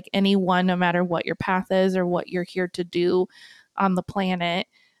beginning of like, anyone, no matter what your path is or what you're here to do on the planet,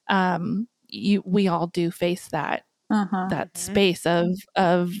 we all do face that space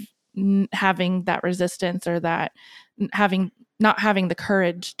of having that resistance, or that not having the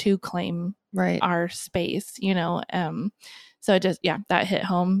courage to claim our space, you know. So it just, yeah, that hit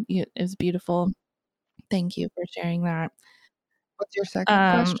home. It was beautiful. Thank you for sharing that. What's your second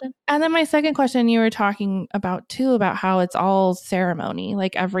question? And then my second question, you were talking about too, about how it's all ceremony,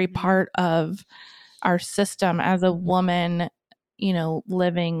 like every part of our system as a woman, you know,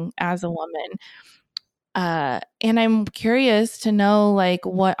 living as a woman. And I'm curious to know, like,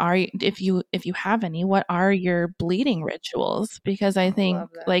 what are if you have any, what are your bleeding rituals? Because I think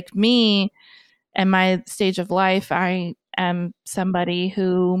like me and my stage of life, I am somebody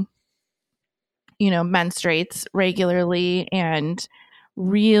who, you know, menstruates regularly, and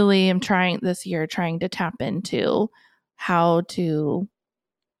really am trying to tap into how to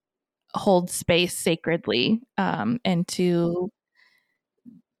hold space sacredly, and to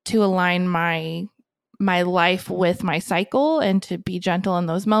align my life with my cycle, and to be gentle in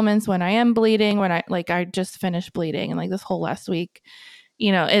those moments when I am bleeding, when I just finished bleeding, and like this whole last week,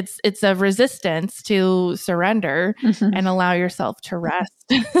 you know, it's a resistance to surrender and allow yourself to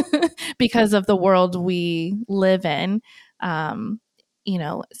rest because of the world we live in. You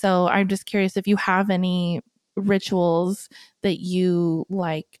know, so I'm just curious if you have any rituals that you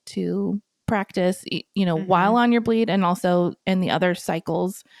like to practice, you know, while on your bleed, and also in the other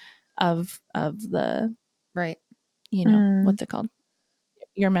cycles of the, you know, what's it called?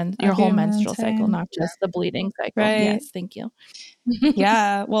 Your whole menstrual cycle, not just the bleeding cycle. Right. Yes. Thank you.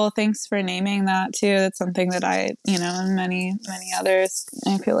 Yeah. Well, thanks for naming that too. It's something that I, you know, and many others,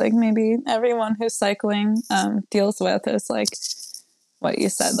 I feel like maybe everyone who's cycling deals with, is like what you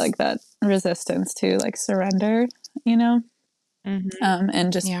said, like that resistance to like surrender, you know,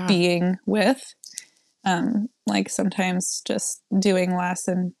 and just being with, like sometimes just doing less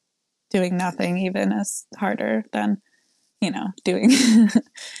and doing nothing even is harder than, you know, doing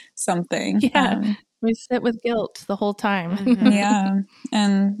something. Yeah. We sit with guilt the whole time. Yeah.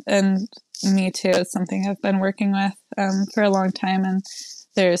 And me too. It's something I've been working with for a long time. And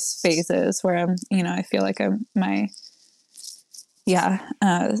there's phases where I'm, you know, I feel like my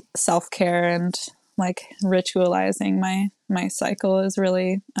self-care and like ritualizing my cycle is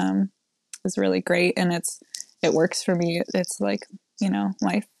really great. And it works for me. It's like, you know,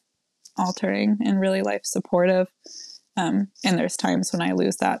 life altering and really life supportive. And there's times when I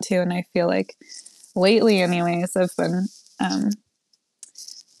lose that too. And I feel like lately anyways, I've been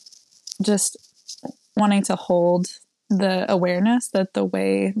just wanting to hold the awareness that the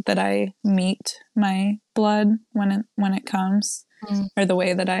way that I meet my blood when it comes, or the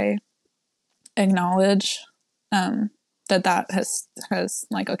way that I acknowledge that has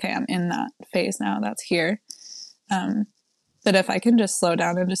like, okay, I'm in that phase now, that's here. But if I can just slow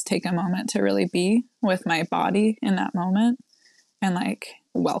down and just take a moment to really be with my body in that moment and like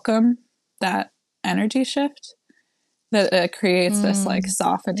welcome that energy shift, that it creates this like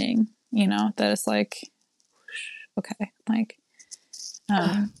softening, that it's like, okay, like,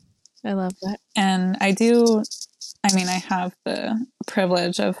 I love that. and I have the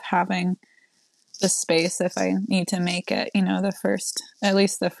privilege of having the space if I need to make it, at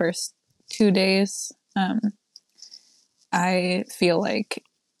least the first 2 days. I feel like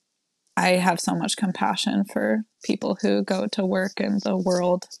I have so much compassion for people who go to work in the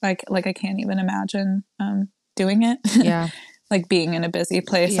world. Like I can't even imagine doing it. Yeah. Like being in a busy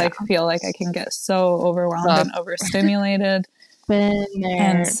place. Yeah. I feel like I can get so overwhelmed and overstimulated. Been there.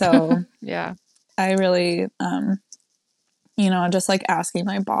 And so yeah, I really, just like asking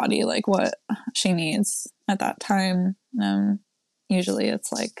my body like what she needs at that time. Usually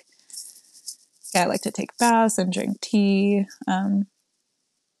it's like, I like to take baths and drink tea. But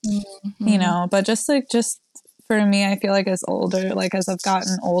just for me, I feel like as I've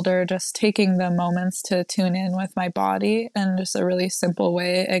gotten older, just taking the moments to tune in with my body and just a really simple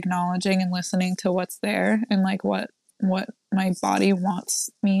way, acknowledging and listening to what's there and like what my body wants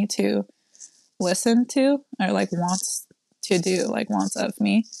me to listen to, or like wants to do, like wants of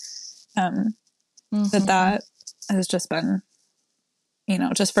me. That has just been,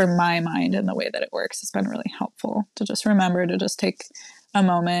 just for my mind and the way that it works, it's been really helpful to just remember to just take a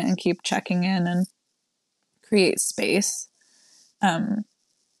moment and keep checking in and create space.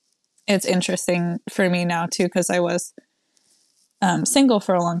 It's interesting for me now too, because I was single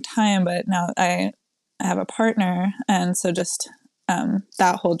for a long time, but now I have a partner, and so just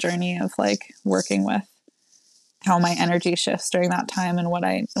that whole journey of like working with how my energy shifts during that time and what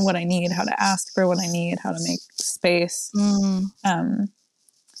I need, how to ask for what I need, how to make space.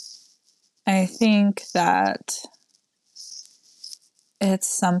 I think that it's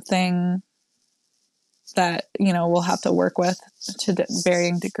something that, we'll have to work with to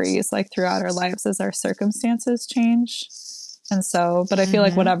varying degrees, like throughout our lives as our circumstances change. And so, but I feel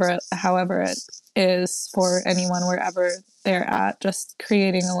like however it is for anyone, wherever they're at, just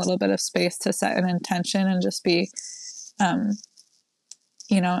creating a little bit of space to set an intention and just be,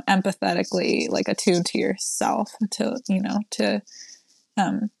 empathetically like attuned to yourself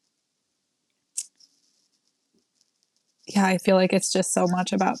I feel like it's just so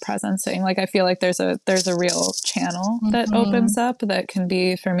much about presencing. Like, I feel like there's a real channel that opens up that can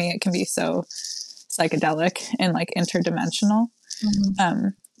be, for me, it can be so psychedelic and like interdimensional.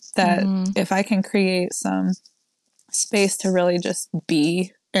 That if I can create some space to really just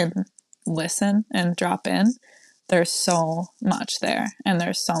be and listen and drop in, there's so much there, and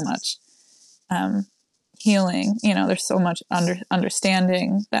there's so much healing, there's so much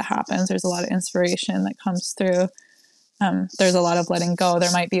understanding that happens. There's a lot of inspiration that comes through. There's a lot of letting go.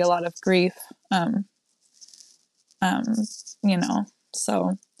 There might be a lot of grief,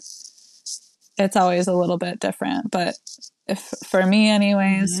 so it's always a little bit different. But if for me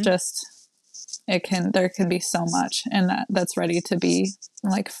anyways, just there can be so much in that's ready to be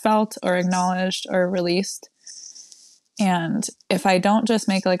like felt or acknowledged or released. And if I don't just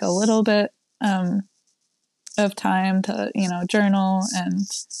make like a little bit of time to, journal and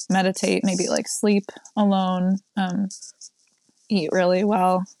meditate, maybe like sleep alone, eat really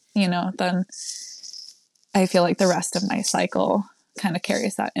well, then I feel like the rest of my cycle kind of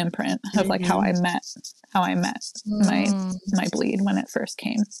carries that imprint of like how I met my bleed when it first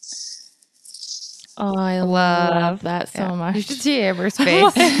came. Oh, I love that so much. You should see Amber's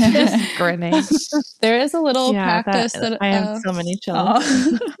face. Just grinning. There is a little practice that I have so many chills.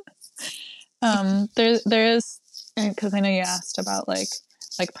 There is, because I know you asked about like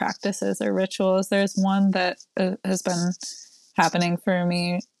practices or rituals. There's one that has been happening for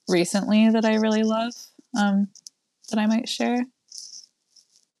me recently that I really love, that I might share.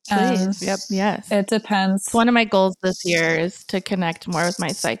 Please. Yep. Yes. It depends. It's one of my goals this year is to connect more with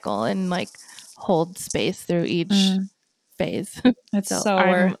my cycle and like hold space through each phase. It's so I'm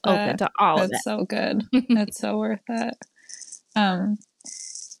worth open it. to all of it. It's so good. It's so worth it.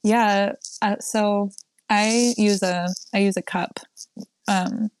 So I use a cup.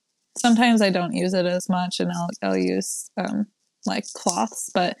 Sometimes I don't use it as much, and I'll use like cloths.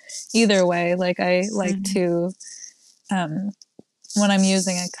 But either way, like I like to when I'm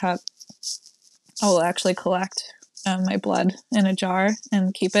using a cup, will actually collect my blood in a jar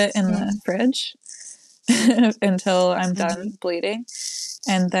and keep it in the fridge until I'm done bleeding.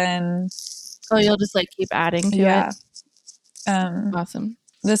 And then you'll just like keep adding to it. Awesome.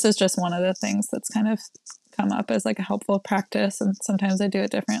 This is just one of the things that's kind of come up as like a helpful practice, and sometimes I do it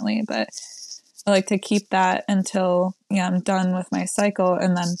differently, but I like to keep that until I'm done with my cycle.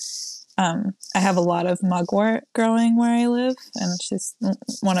 And then I have a lot of mugwort growing where I live, and she's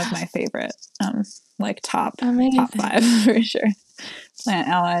one of my favorite like top 5 for sure plant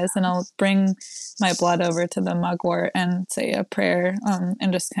allies. And I'll bring my blood over to the mugwort and say a prayer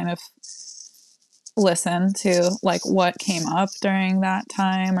and just kind of listen to like what came up during that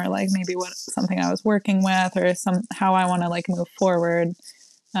time, or like maybe what something I was working with, or how I want to like move forward.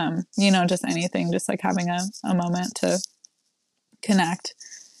 Just anything, just like having a moment to connect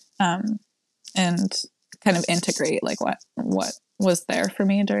and kind of integrate like what was there for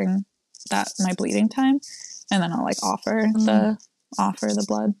me during my bleeding time. And then I'll like offer the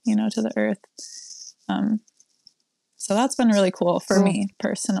blood, to the earth. So that's been really cool for me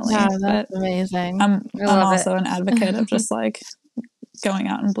personally. Yeah, that's amazing. I'm also an advocate of just like going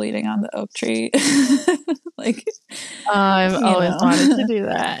out and bleeding on the oak tree. Like, I've always wanted to do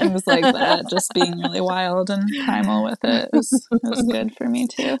that. Things like that, just being really wild and primal with it is good for me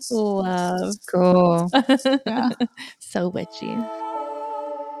too. Love. Cool. Yeah. So witchy.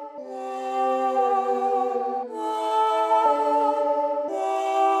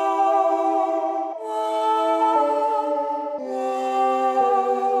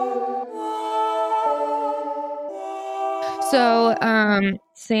 So,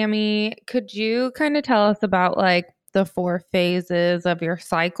 Sammy, could you kind of tell us about like the 4 phases of your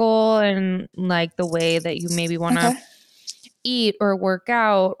cycle and like the way that you maybe want to eat or work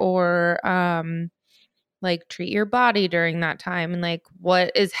out or like treat your body during that time, and like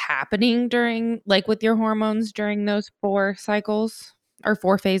what is happening during like with your hormones during those 4 cycles or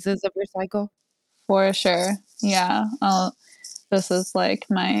 4 phases of your cycle? For sure. Yeah. This is like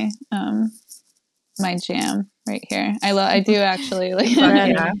my my jam right here. I do actually like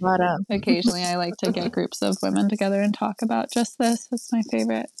occasionally I like to get groups of women together and talk about just this. It's my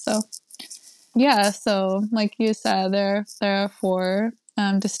favorite. So so like you said, there are 4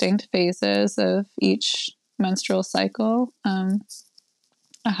 distinct phases of each menstrual cycle, a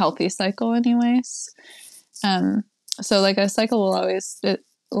healthy cycle anyways. So like a cycle will always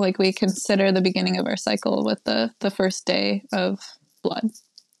like we consider the beginning of our cycle with the first day of blood.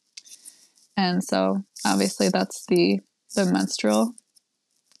 And so obviously that's the menstrual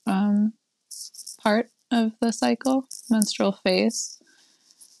part of the cycle, menstrual phase.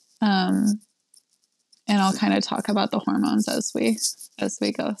 And I'll kind of talk about the hormones as we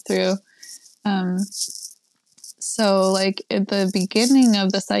go through. So like at the beginning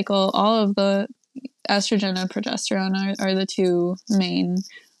of the cycle, all of the estrogen and progesterone are the 2 main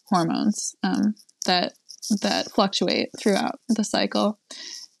hormones that fluctuate throughout the cycle.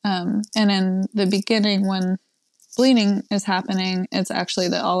 And in the beginning, when bleeding is happening, it's actually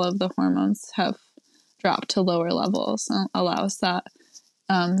that all of the hormones have dropped to lower levels, and allows that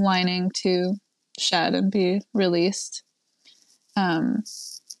lining to shed and be released.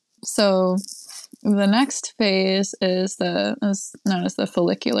 So the next phase is known as the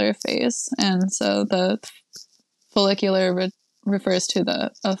follicular phase, and so the follicular refers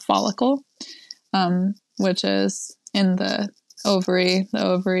to a follicle, which is in the ovary. The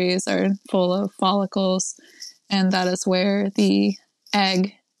ovaries are full of follicles, and that is where the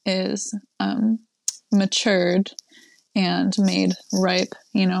egg is matured and made ripe,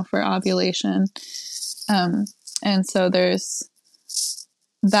 for ovulation. And so there's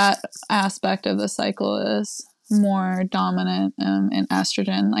that aspect of the cycle is more dominant in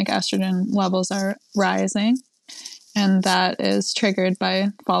estrogen. Like estrogen levels are rising, and that is triggered by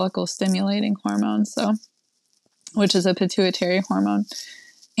follicle stimulating hormone, which is a pituitary hormone.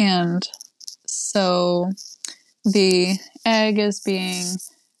 And so the egg is being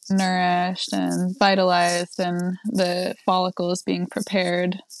nourished and vitalized, and the follicle is being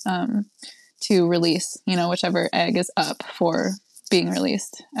prepared to release, whichever egg is up for being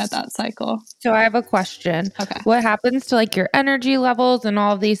released at that cycle. So I have a question. Okay. What happens to like your energy levels and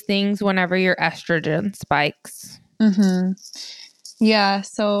all these things whenever your estrogen spikes? Mm-hmm. Yeah.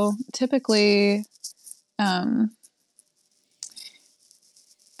 So typically,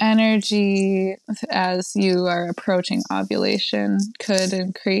 energy as you are approaching ovulation could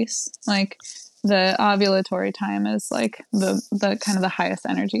increase. Like the ovulatory time is like the kind of the highest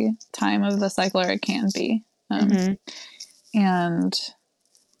energy time of the cycle, or it can be. And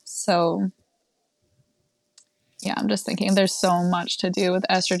so yeah, I'm just thinking there's so much to do with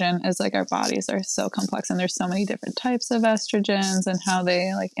estrogen, as like our bodies are so complex and there's so many different types of estrogens and how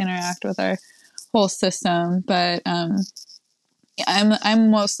they like interact with our whole system. But yeah,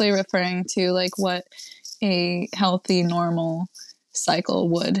 I'm mostly referring to like what a healthy normal cycle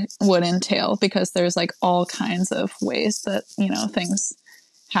would entail, because there's like all kinds of ways that, you know, things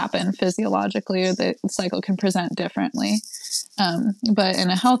happen physiologically, or the cycle can present differently. But in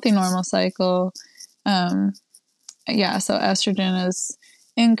a healthy normal cycle, yeah, so estrogen is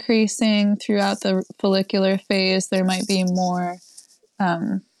increasing throughout the follicular phase. There might be more,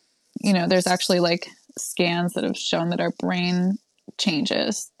 you know, there's actually like scans that have shown that our brain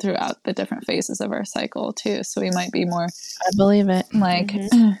changes throughout the different phases of our cycle too. So we might be more, I believe it. like,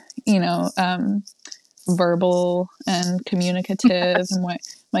 you know, verbal and communicative, and what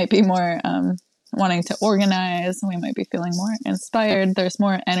might be more wanting to organize, and we might be feeling more inspired. There's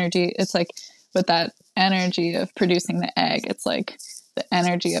more energy. It's like with that energy of producing the egg, it's like the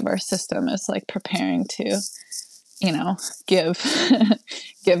energy of our system is like preparing to, you know, give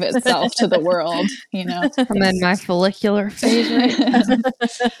give itself to the world, you know. I'm in my follicular phase right now.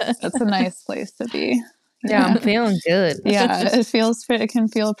 That's a nice place to be. Yeah, I'm feeling good. Yeah, it can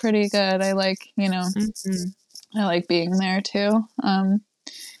feel pretty good. I like, you know, I like being there too.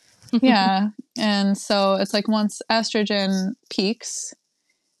 Yeah. And so it's like once estrogen peaks,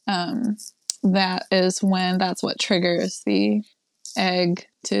 that's what triggers the egg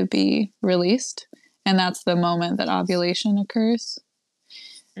to be released. And that's the moment that ovulation occurs.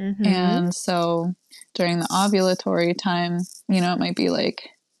 And so during the ovulatory time, you know, it might be like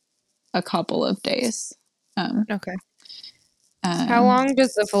a couple of days. Okay. How long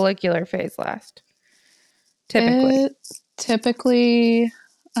does the follicular phase last? Typically,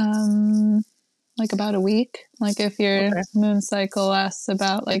 like about a week. Like if your moon cycle lasts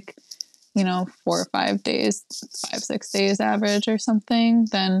about like, you know, 4 or 5 days, 5-6 days average or something,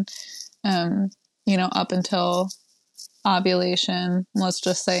 then, you know, up until ovulation, let's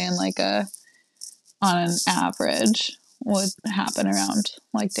just say on an average, would happen around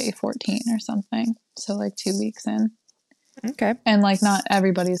like day 14 or something. So like 2 weeks in. Okay. And like not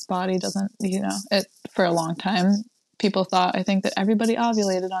everybody's body doesn't, you know, it for a long time people thought, I think, that everybody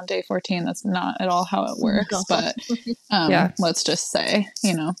ovulated on day 14. That's not at all how it works. No. But let's just say,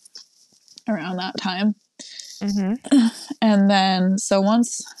 you know, around that time. And then so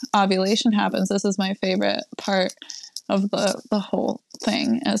once ovulation happens, this is my favorite part of the whole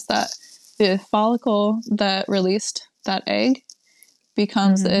thing, is that the follicle that released that egg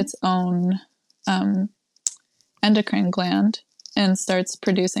becomes its own endocrine gland and starts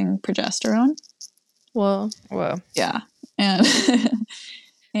producing progesterone. Whoa. Yeah. And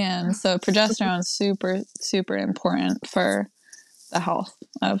and so progesterone is super, super important for the health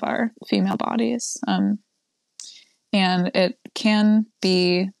of our female bodies. And it can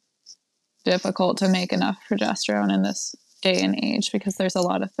be difficult to make enough progesterone in this day and age, because there's a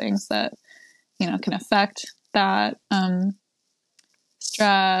lot of things that, you know, can affect that.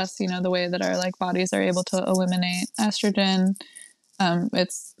 Stress, you know, the way that our like bodies are able to eliminate estrogen.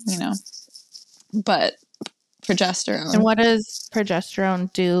 It's, you know, but progesterone. And what does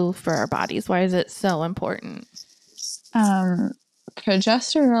progesterone do for our bodies? Why is it so important?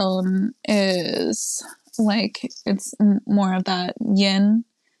 Progesterone is like, it's more of that yin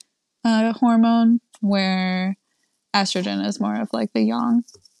hormone, where estrogen is more of like the yang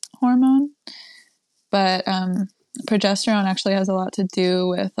hormone. But progesterone actually has a lot to do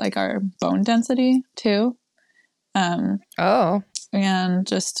with like our bone density too. And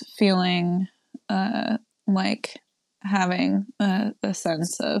just feeling like having a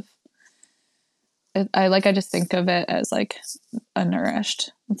sense of it. I just think of it as like a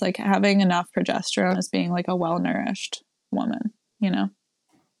nourished. It's like having enough progesterone as being like a well-nourished woman, you know.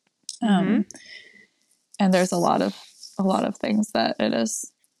 And there's a lot of things that it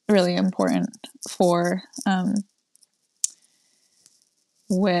is really important for,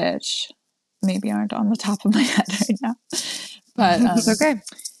 which maybe aren't on the top of my head right now. But it's okay.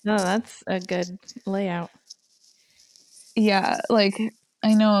 No, that's a good layout. Yeah, like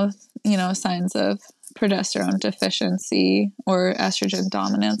I know, you know, signs of progesterone deficiency or estrogen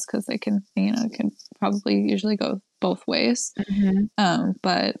dominance, because they can, you know, can probably usually go both ways.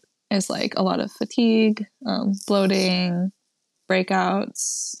 But it's like a lot of fatigue, bloating,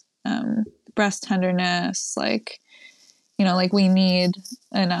 breakouts, breast tenderness, like, you know, like we need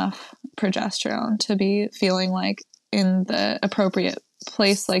enough progesterone to be feeling like in the appropriate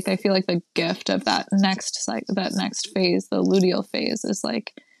place. Like I feel like the gift of that next phase, the luteal phase, is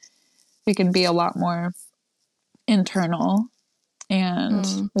like we can be a lot more internal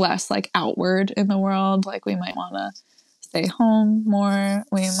and less like outward in the world. Like we might want to stay home more.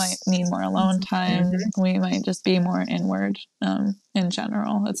 We might need more alone time. We might just be more inward in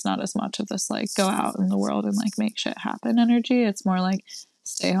general. It's not as much of this like go out in the world and like make shit happen energy. It's more like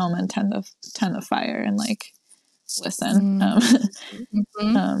stay home and tend the fire and like listen.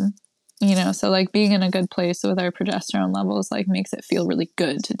 You know, so like being in a good place with our progesterone levels like makes it feel really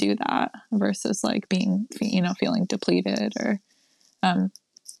good to do that versus like being, you know, feeling depleted or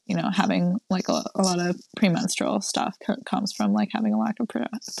you know, having like a lot of premenstrual stuff comes from like having a lack of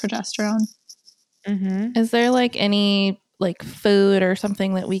progesterone. Is there like any like food or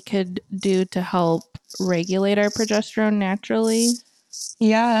something that we could do to help regulate our progesterone naturally?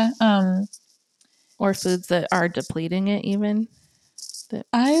 Yeah. Or foods that are depleting it even?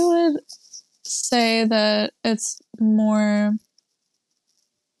 I would say that it's more,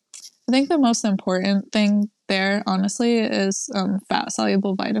 I think the most important thing there, honestly, is fat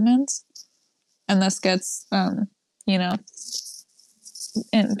soluble vitamins. And this gets, you know,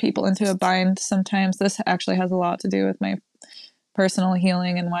 people into a bind sometimes. This actually has a lot to do with my personal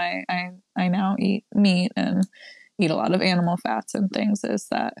healing and why I now eat meat and eat a lot of animal fats and things, is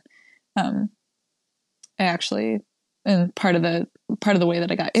that I actually, and part of the way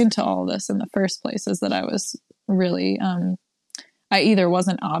that I got into all of this in the first place is that I was really I either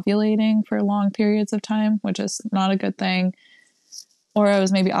wasn't ovulating for long periods of time, which is not a good thing, or I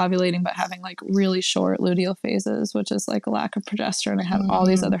was maybe ovulating but having like really short luteal phases, which is like a lack of progesterone. I had all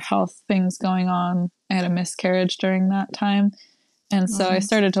these other health things going on. I had a miscarriage during that time. And so I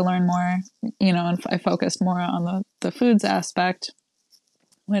started to learn more, you know, and I focused more on the foods aspect,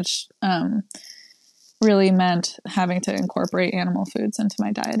 which really meant having to incorporate animal foods into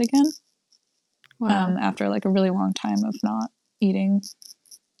my diet again. Wow. After like a really long time of not eating.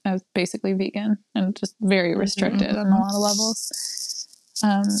 I was basically vegan and just very restricted on a lot of levels.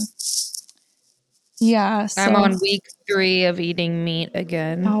 Yeah. So, I'm on week 3 of eating meat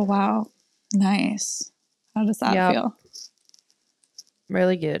again. Oh, wow. Nice. How does that feel?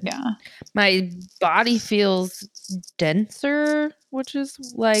 Really good. Yeah. My body feels denser, which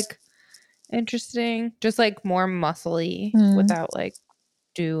is like interesting. Just like more muscly without like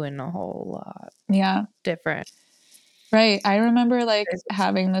doing a whole lot. Yeah. Different. Right. I remember like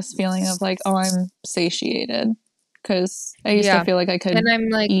having this feeling of like, oh, I'm satiated, because I used to feel like I could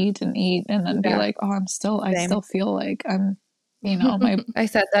eat and then be like, oh, I still feel like I'm, you know, I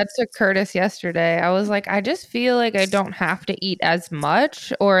said that to Curtis yesterday. I was like, I just feel like I don't have to eat as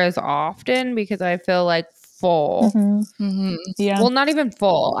much or as often because I feel like full. Yeah. Well, not even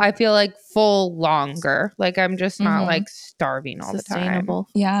full. I feel like full longer. Like I'm just not like starving all the time.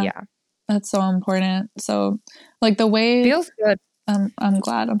 Yeah. Yeah. That's so important. So like the way feels good. I'm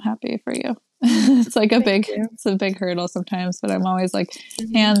glad. I'm happy for you. It's like it's a big hurdle sometimes, but I'm always like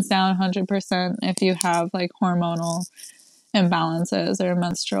hands down 100% if you have like hormonal imbalances or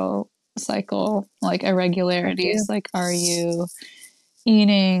menstrual cycle like irregularities, like are you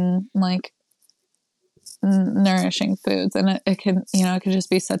eating like nourishing foods? And it can, you know, it could just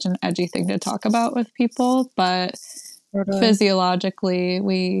be such an edgy thing to talk about with people, but physiologically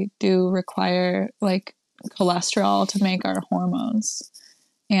we do require like cholesterol to make our hormones,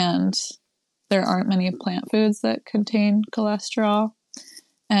 and there aren't many plant foods that contain cholesterol.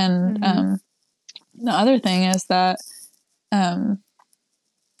 And the other thing is that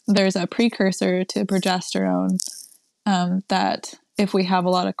there's a precursor to progesterone that if we have a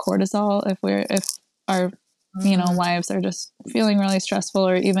lot of cortisol, if our you know lives are just feeling really stressful,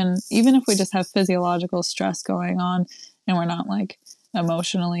 or even if we just have physiological stress going on and we're not like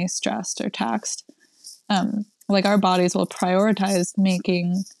emotionally stressed or taxed, like our bodies will prioritize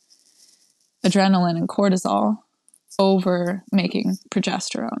making adrenaline and cortisol over making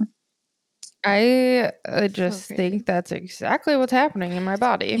progesterone. I just think that's exactly what's happening in my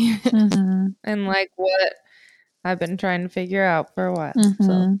body. And like what I've been trying to figure out for a while.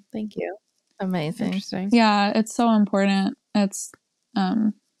 So thank you. Amazing. Interesting. Yeah, it's so important. It's you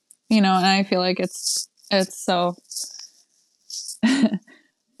know, and I feel like it's so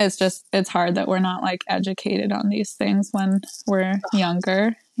it's hard that we're not like educated on these things when we're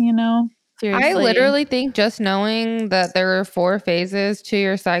younger, you know. Seriously. I literally think just knowing that there are 4 phases to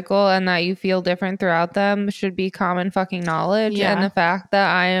your cycle and that you feel different throughout them should be common fucking knowledge. Yeah. And the fact that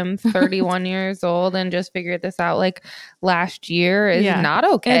I am 31 years old and just figured this out like last year is not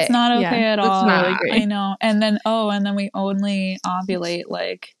okay. It's not okay at all. I know. And then we only ovulate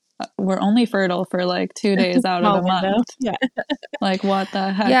like we're only fertile for like 2 days out of the month. Yeah. Like what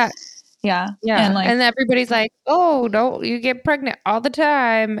the heck? Yeah. Yeah. Yeah. And like, And everybody's like, oh, don't you get pregnant all the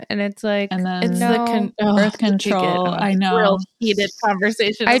time. And it's like, and then It's no. birth we could get control. on a I real know. heated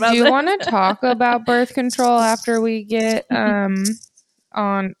conversation I about do this. want to talk about birth control after we get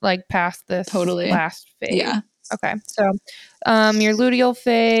on like past this Totally. last phase. Yeah. Okay. So your luteal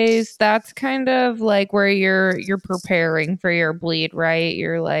phase, that's kind of like where you're preparing for your bleed, right?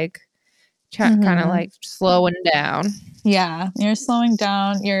 You're like kind of like slowing down. Yeah, you're slowing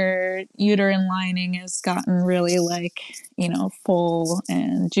down. Your uterine lining has gotten really like, full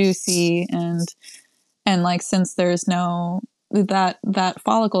and juicy, and like, since there's no that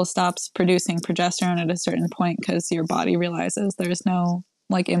follicle stops producing progesterone at a certain point because your body realizes there's no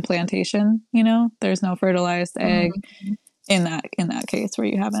like implantation, there's no fertilized egg in that case where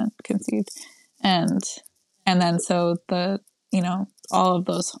you haven't conceived. And then so all of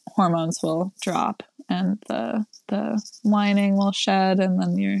those hormones will drop, and the lining will shed, and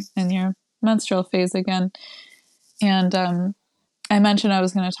then you're in your menstrual phase again. And I mentioned I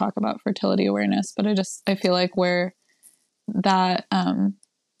was going to talk about fertility awareness, but I feel like where that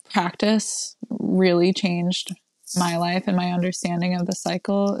practice really changed my life and my understanding of the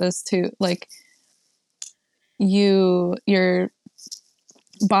cycle is to like your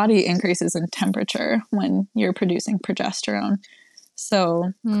body increases in temperature when you're producing progesterone.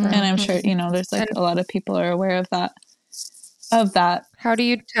 So, and I'm sure, there's like a lot of people are aware of that. How do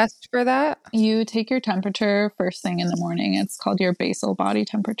you test for that? You take your temperature first thing in the morning. It's called your basal body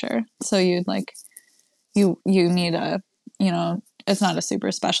temperature. So you'd like, you need it's not a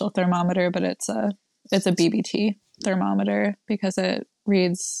super special thermometer, but it's a BBT thermometer because it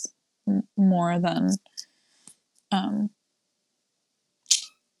reads more than,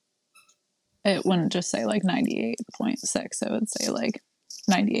 it wouldn't just say like 98.6. It would say like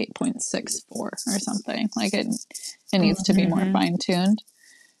 98.64 or something. Like it needs to be more fine tuned.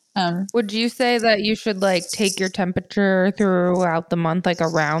 Would you say that you should like take your temperature throughout the month, like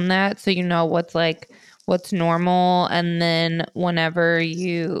around that, so you know what's normal, and then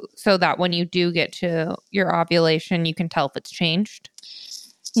so that when you do get to your ovulation, you can tell if it's changed?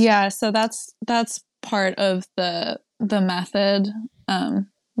 Yeah, so that's part of the method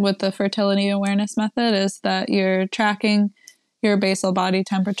with the fertility awareness method, is that you're tracking your basal body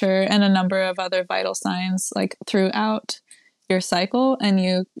temperature and a number of other vital signs like throughout your cycle,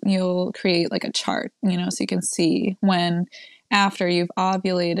 and you'll create like a chart, so you can see when after you've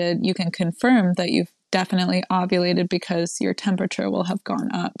ovulated, you can confirm that you've definitely ovulated because your temperature will have gone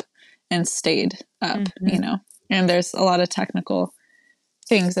up and stayed up, and there's a lot of technical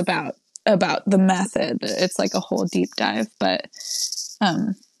things about the method. It's like a whole deep dive, but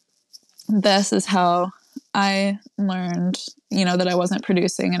this is how I learned, that I wasn't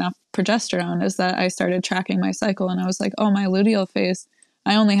producing enough progesterone, is that I started tracking my cycle, and I was like, oh, my luteal phase,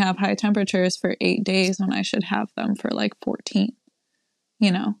 I only have high temperatures for 8 days when I should have them for like 14,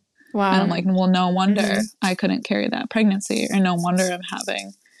 Wow. And I'm like, well, no wonder I couldn't carry that pregnancy, or no wonder I'm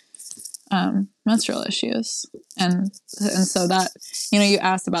having menstrual issues. And so that, you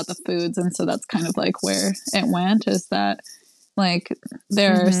asked about the foods, and so that's kind of like where it went, is that like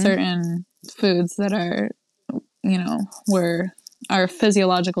there are certain foods that are, where our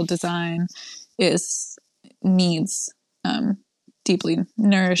physiological design needs deeply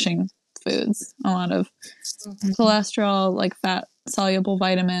nourishing foods, a lot of cholesterol, like fat soluble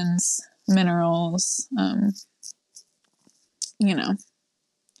vitamins, minerals,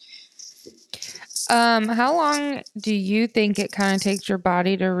 How long do you think it kind of takes your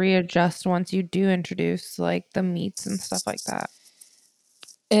body to readjust once you do introduce like the meats and stuff like that?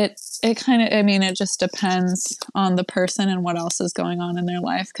 It kind of, I mean, it just depends on the person and what else is going on in their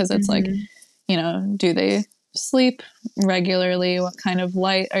life. Cause it's like, do they sleep regularly? What kind of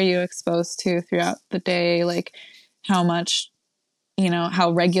light are you exposed to throughout the day? Like how much,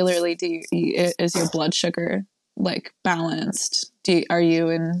 how regularly is your blood sugar like balanced? Are you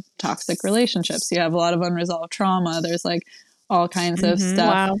in toxic relationships? You have a lot of unresolved trauma. There's like all kinds of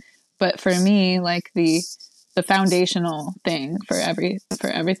stuff. Wow. But for me, like the foundational thing for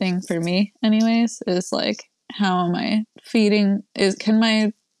everything for me anyways is like, how am I feeding? Can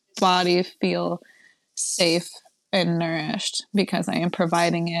my body feel safe and nourished because I am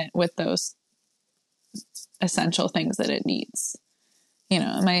providing it with those essential things that it needs?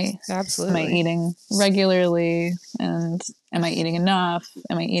 Am I eating regularly, and am I eating enough?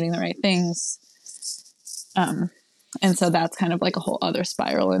 Am I eating the right things? And so that's kind of like a whole other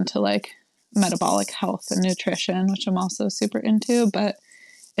spiral into like metabolic health and nutrition, which I'm also super into. But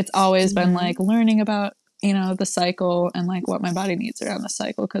it's always been like learning about, the cycle and like what my body needs around the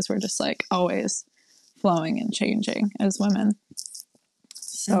cycle, because we're just like always flowing and changing as women.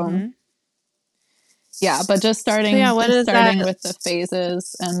 So Yeah, but just So yeah, what is starting that? with the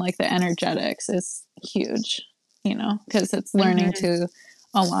phases and like the energetics is huge, you know, because it's learning Mhm. to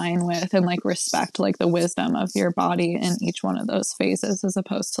align with and like respect like the wisdom of your body in each one of those phases, as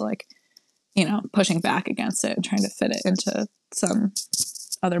opposed to like, you know, pushing back against it and trying to fit it into some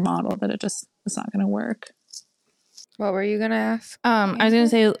other model that it's not going to work. What were you gonna ask? I was gonna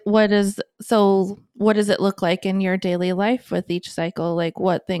say, what does it look like in your daily life with each cycle? Like,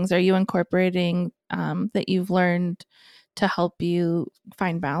 what things are you incorporating that you've learned to help you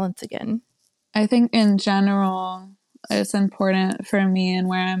find balance again? I think in general, it's important for me and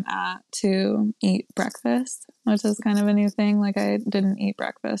where I'm at to eat breakfast, which is kind of a new thing. Like I didn't eat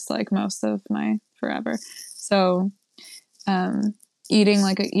breakfast like most of my forever. So, um, eating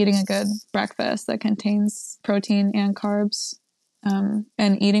a good breakfast that contains protein and carbs, and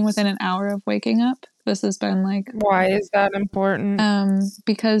eating within an hour of waking up. This has been like, Why is that important?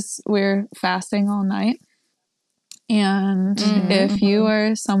 because we're fasting all night. And if you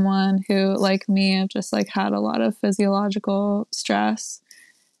are someone who, like me, have just like had a lot of physiological stress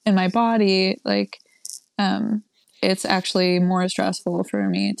in my body, like, it's actually more stressful for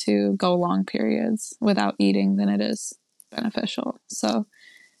me to go long periods without eating than it is beneficial. So,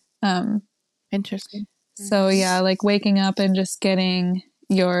 um, Interesting. yeah, like waking up and just getting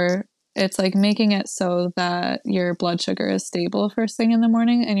it's like making it so that your blood sugar is stable first thing in the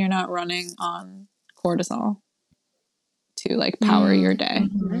morning and you're not running on cortisol to like power your day.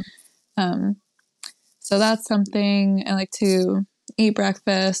 Um, so that's something I like to eat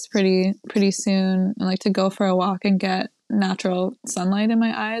breakfast pretty soon. I like to go for a walk and get natural sunlight in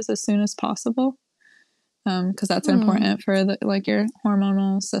my eyes as soon as possible. Because that's important for like your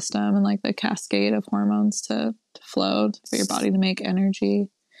hormonal system and like the cascade of hormones to flow for your body to make energy.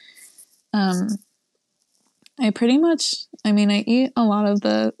 I mean, I eat a lot of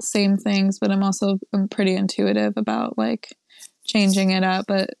the same things, but I'm pretty intuitive about like changing it up.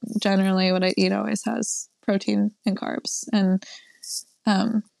 But generally, what I eat always has protein and carbs. And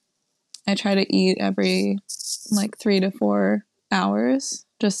I try to eat every like 3 to 4 hours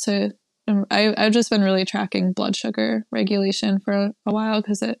just to. I've just been really tracking blood sugar regulation for a while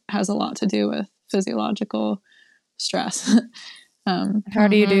because it has a lot to do with physiological stress. How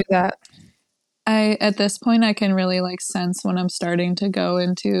do you do that? At this point, I can really like sense when I'm starting to go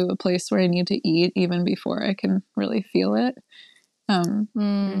into a place where I need to eat even before I can really feel it.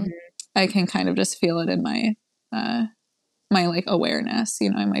 I can kind of just feel it in my like awareness. You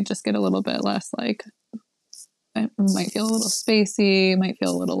know, I might just get a little bit less like, I might feel a little spacey, might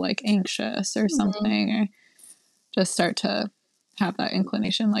feel a little like anxious or something, or just start to have that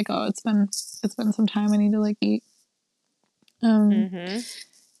inclination like, oh, it's been some time, I need to like eat.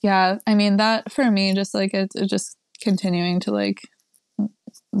 Yeah, I mean, that for me, just like it's just continuing to like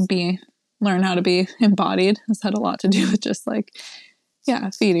learn how to be embodied has had a lot to do with just like, yeah,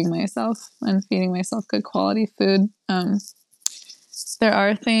 feeding myself and feeding myself good quality food. There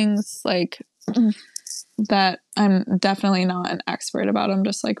are things like that I'm definitely not an expert about. I'm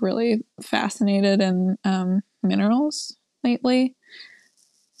just like really fascinated in minerals lately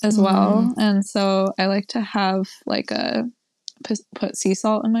as well. And so I like to have like put sea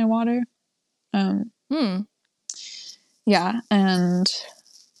salt in my water. Yeah. And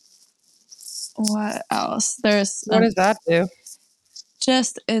what else? What does that do?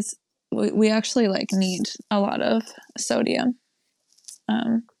 Just it's we actually like need a lot of sodium,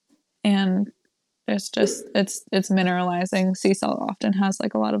 and it's mineralizing. Sea salt often has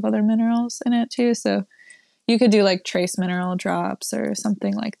like a lot of other minerals in it too, so you could do like trace mineral drops or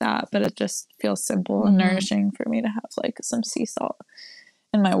something like that, but it just feels simple and nourishing for me to have like some sea salt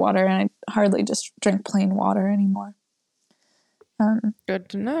in my water, and I hardly just drink plain water anymore. Good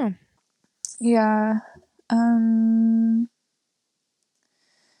to know. Yeah.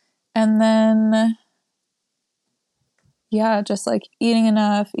 And then, yeah, just like eating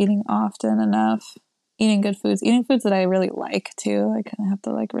enough, eating often enough, eating good foods, eating foods that I really like too. I kind of have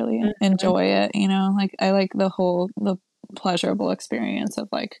to like really enjoy it, you know? Like I like the pleasurable experience of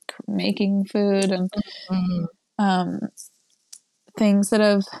like making food and things that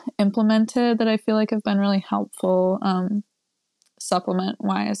I've implemented that I feel like have been really helpful supplement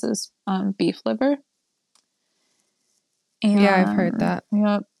wise is beef liver. And, Yeah, I've heard that.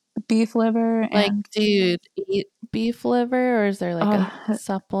 Yep, beef liver. Like, And do you eat beef liver, or is there like a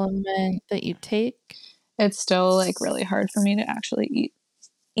supplement that you take? it's still like really hard for me to actually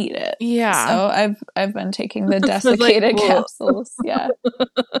eat it. Yeah. So I've been taking the desiccated capsules. Yeah.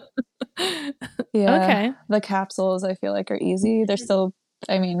 Yeah. Okay. The capsules I feel like are easy. They're still,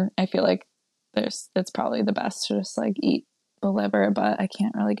 I mean, I feel like it's probably the best to just like eat the liver, but I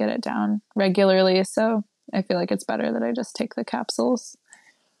can't really get it down regularly. So I feel like it's better that I just take the capsules.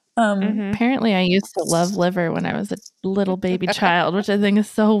 Apparently I used to love liver when I was a little baby child, which I think is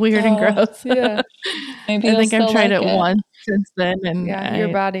so weird and gross. Yeah. Maybe I you'll think I've still tried like it once since then, and Yeah, your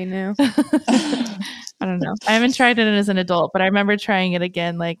body knew. I don't know. I haven't tried it as an adult, but I remember trying it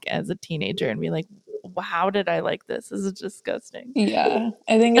again like as a teenager and be like, how did I like this? This is disgusting. Yeah,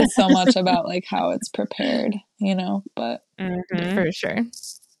 I think it's so much about like how it's prepared, you know, but For sure.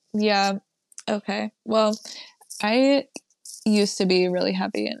 yeah. Okay. Well, I used to be really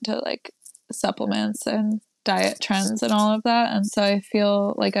heavy into like supplements and diet trends and all of that, and so I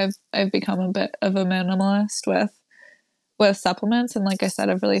feel like I've become a bit of a minimalist with supplements, and like I said,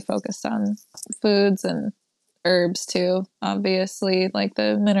 I've really focused on foods and herbs too, obviously, like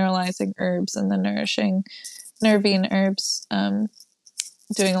the mineralizing herbs and the nervine herbs,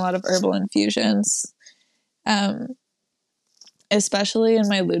 doing a lot of herbal infusions, especially in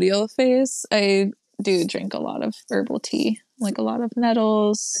my luteal phase. I do drink a lot of herbal tea, like a lot of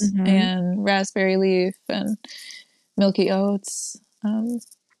nettles and raspberry leaf and milky oats, and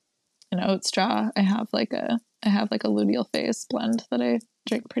oat straw. I have like a luteal phase blend that I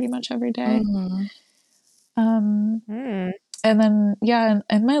drink pretty much every day. And then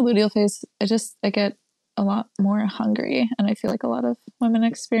in my luteal phase, I get a lot more hungry, and I feel like a lot of women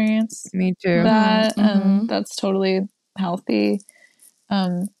experience Me too. that, and that's totally healthy.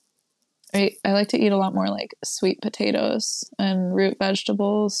 I like to eat a lot more like sweet potatoes and root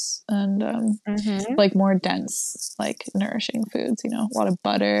vegetables and like more dense, like nourishing foods, a lot of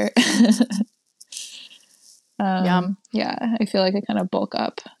butter. Yum. Yeah, I feel like I kind of bulk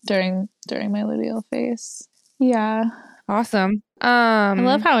up during my luteal phase. Yeah. Awesome. I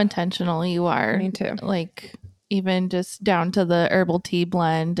love how intentional you are. Me too. Like even just down to the herbal tea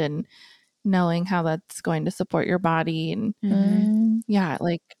blend and knowing how that's going to support your body and yeah,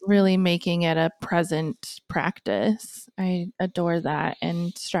 like really making it a present practice. I adore that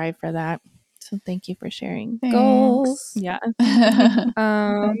and strive for that. So thank you for sharing. Thanks. Goals. Yeah.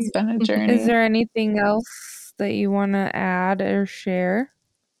 It's been a journey. Is there anything else that you want to add or share?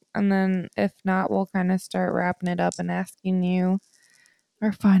 And then if not, we'll kind of start wrapping it up and asking you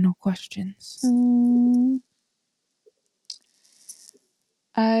our final questions.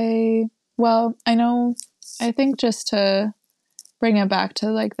 I think just to bring it back to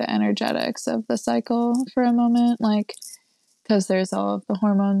like the energetics of the cycle for a moment, like, because there's all of the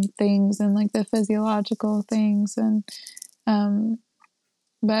hormone things and like the physiological things, and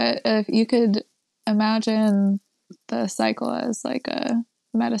but if you could imagine the cycle as like a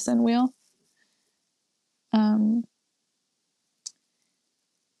medicine wheel,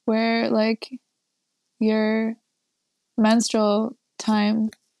 where like your menstrual time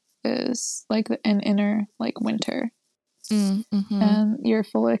is like an inner like winter, and your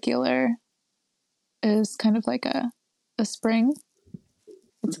follicular is kind of like a spring.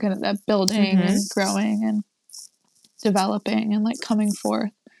 It's kind of that building and growing and developing and like coming forth.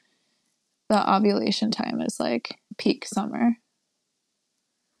 The ovulation time is like peak summer,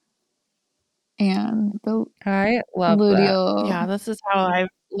 and the I love luteal. that. Yeah, this is how I've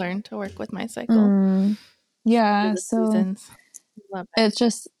learned to work with my cycle. Yeah, so seasons. Love it. it's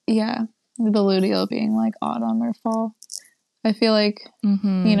just the luteal being like autumn or fall. I feel like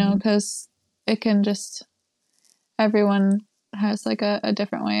because it can just, everyone has like a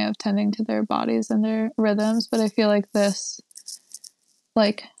different way of tending to their bodies and their rhythms, but I feel like this,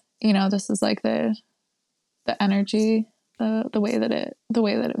 like, this is like the energy, the way that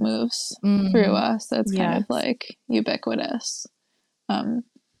it moves through us. That's kind of like ubiquitous.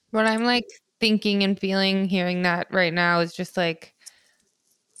 What I'm like thinking and feeling, hearing that right now is just like,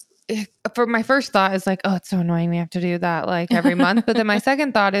 for my first thought is like, oh, it's so annoying we have to do that like every month. But then my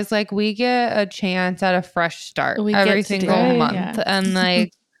second thought is like, we get a chance at a fresh start every single month. Yeah. And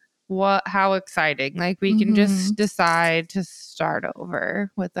like, how exciting. Like we can just decide to start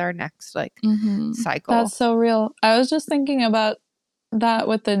over with our next like cycle. That's so real. I was just thinking about that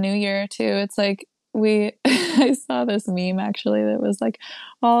with the new year too. It's like I saw this meme actually that was like,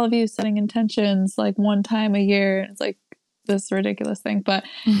 all of you setting intentions like one time a year. It's like this ridiculous thing, but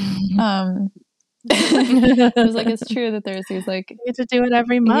it was like, it's true that there's these like, you get to do it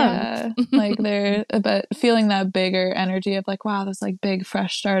every month. like but feeling that bigger energy of like, wow, this like big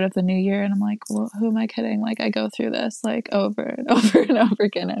fresh start of the new year, and I'm like, well, who am I kidding? Like I go through this like over and over and over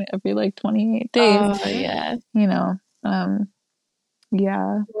again every like 28 days. Oh yeah.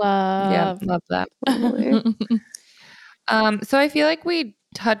 Love that. Totally. So I feel like we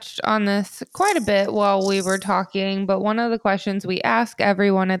touched on this quite a bit while we were talking, but one of the questions we ask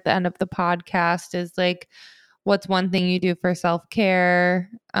everyone at the end of the podcast is like, what's one thing you do for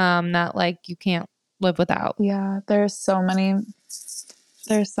self-care that like you can't live without? Yeah, I'm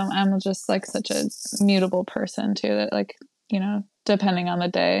just like such a mutable person too, that like, depending on the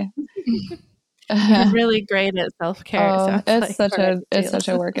day. You're really great at self-care, it Oh, sounds like, it's such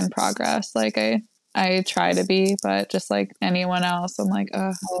a work in progress. Like I try to be, but just like anyone else, I'm like,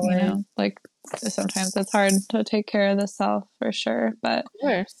 Always. like sometimes it's hard to take care of the self for sure. But Of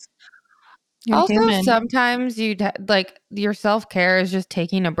course. You're Also, human. sometimes like your self-care is just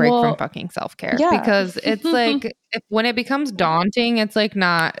taking a break from fucking self-care yeah. because it's like when it becomes daunting, it's like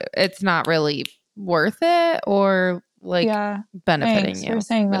it's not really worth it or like benefiting Thanks you. for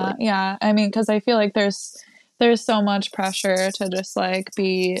saying really. that. Yeah. I mean, because I feel like there's so much pressure to just like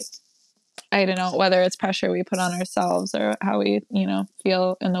be, I don't know, whether it's pressure we put on ourselves or how we,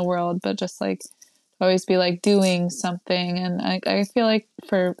 feel in the world, but just like always be like doing something. And I feel like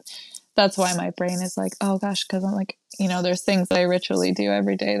that's why my brain is like, oh gosh, because I'm like, there's things that I ritually do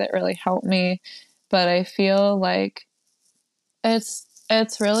every day that really help me. But I feel like it's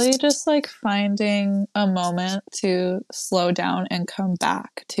really just like finding a moment to slow down and come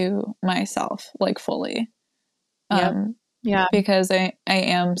back to myself like fully. Yep. Yeah. Because I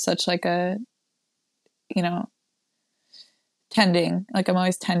am such like a, tending, like I'm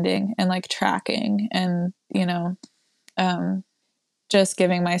always tending and like tracking and, just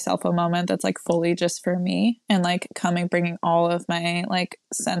giving myself a moment that's like fully just for me and like bringing all of my like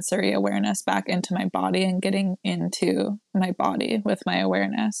sensory awareness back into my body and getting into my body with my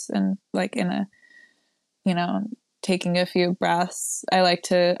awareness and like in a, taking a few breaths. I like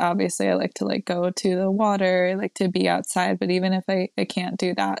to like go to the water, I like to be outside, but even if I can't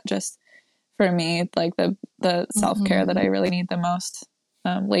do that, just for me, like the self-care that I really need the most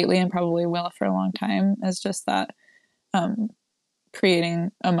lately and probably will for a long time is just that creating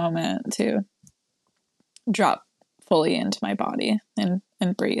a moment to drop fully into my body and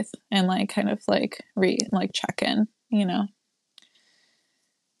breathe and like kind of like check in,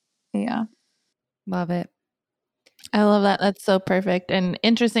 Yeah. Love it. I love that. That's so perfect and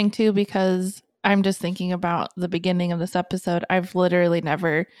interesting too, because I'm just thinking about the beginning of this episode. I've literally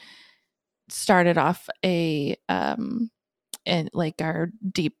never started off and like our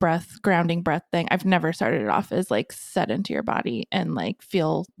deep breath, grounding breath thing. I've never started it off as like set into your body and like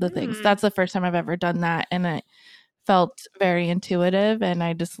feel the things. That's the first time I've ever done that. And it felt very intuitive. And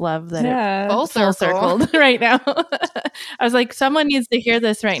I just love that it full circled right now. I was like, someone needs to hear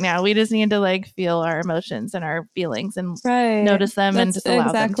this right now. We just need to like feel our emotions and our feelings and notice them and just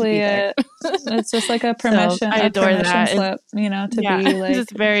allow them to be there. It's just like a permission, I adore permission that. slip, to be like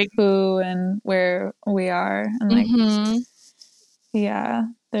just very who and where we are. And like, yeah,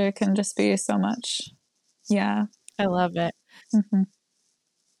 there can just be so much. Yeah. I love it.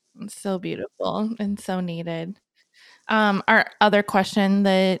 It's so beautiful and so needed. Our other question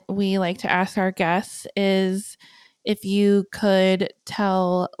that we like to ask our guests is if you could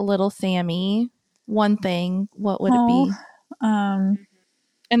tell little Sammy one thing, what would it be?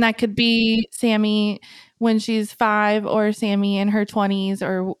 And that could be Sammy when she's 5 or Sammy in her 20s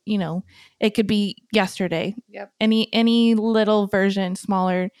or, it could be yesterday. Yep. Any little version,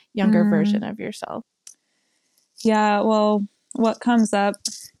 smaller, younger version of yourself. Yeah. Well, what comes up,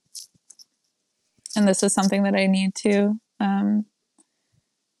 and this is something that I need to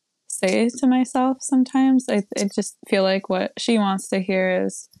say to myself sometimes. I just feel like what she wants to hear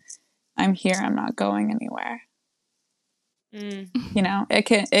is, I'm here, I'm not going anywhere.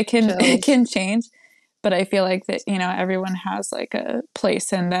 It can change, but I feel like that, everyone has like a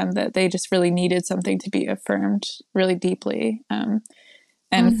place in them that they just really needed something to be affirmed really deeply. And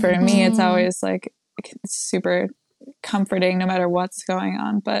for me, it's always like it's super comforting no matter what's going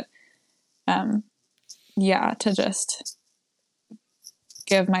on. But to just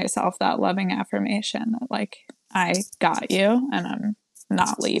give myself that loving affirmation that like, I got you and I'm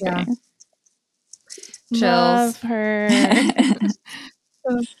not leaving. Yeah. Chills. Love her.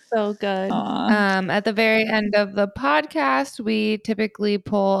 So good. At the very end of the podcast, we typically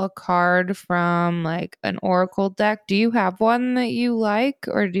pull a card from like an oracle deck. Do you have one that you like,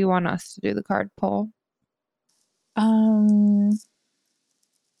 or do you want us to do the card pull? I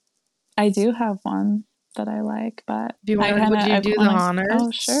do have one that I like, but would you do the honors?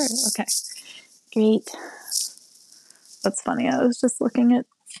 Oh, sure. Okay, great. That's funny. I was just looking at.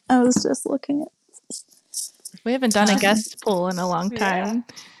 We haven't done a guest pull in a long time.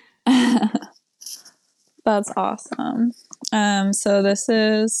 Yeah. That's awesome. So this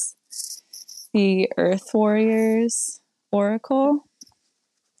is the Earth Warriors Oracle.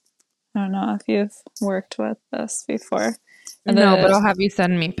 I don't know if you've worked with this before. No, but I'll have you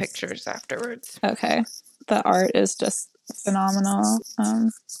send me pictures afterwards. Okay. the art is just phenomenal.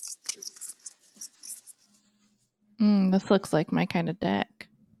 This looks like my kind of deck.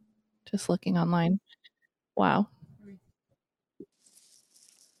 Just looking online. Wow.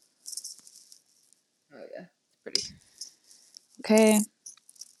 Oh yeah, it's pretty. Okay,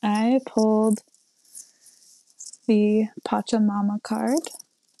 I pulled the Pachamama card.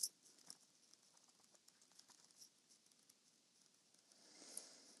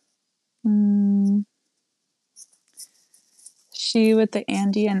 She with the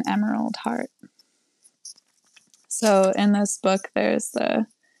Andean emerald heart. So in this book, there's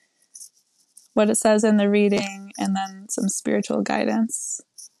what it says in the reading, and then some spiritual guidance.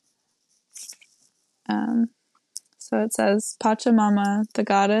 So it says, Pachamama, the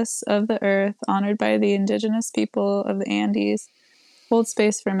goddess of the earth, honored by the indigenous people of the Andes, holds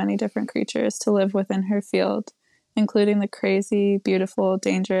space for many different creatures to live within her field, including the crazy, beautiful,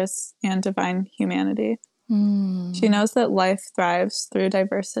 dangerous, and divine humanity. She knows that life thrives through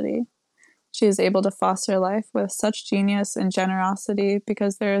diversity. She is able to foster life with such genius and generosity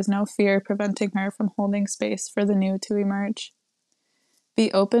because there is no fear preventing her from holding space for the new to emerge.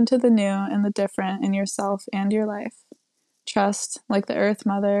 Be open to the new and the different in yourself and your life. Trust, like the Earth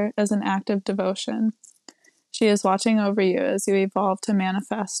Mother, as an act of devotion. She is watching over you as you evolve to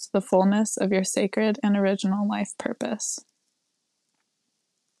manifest the fullness of your sacred and original life purpose.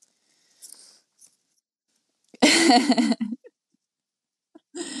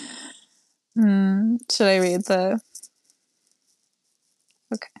 Should I read the...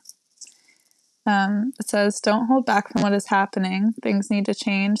 Okay. It says, don't hold back from what is happening. Things need to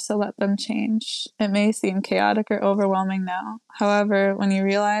change, so let them change. It may seem chaotic or overwhelming now. However, when you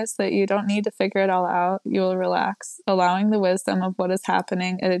realize that you don't need to figure it all out, you will relax, allowing the wisdom of what is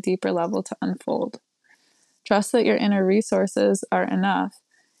happening at a deeper level to unfold. Trust that your inner resources are enough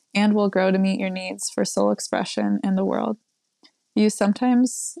and will grow to meet your needs for soul expression in the world. You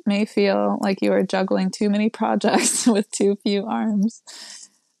sometimes may feel like you are juggling too many projects with too few arms.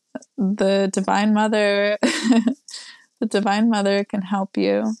 The Divine Mother can help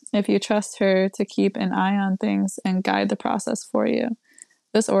you if you trust her to keep an eye on things and guide the process for you.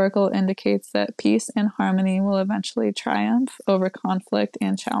 This oracle indicates that peace and harmony will eventually triumph over conflict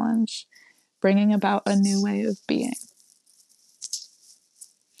and challenge, bringing about a new way of being.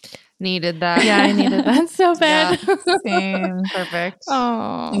 Needed that. Yeah, I needed that so bad. Yeah. Same. Perfect.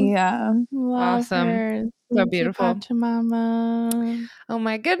 Oh, Yeah. love Awesome. her. So Thank beautiful. you, Pachamama. Oh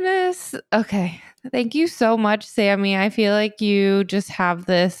my goodness. Okay. Thank you so much, Sammy. I feel like you just have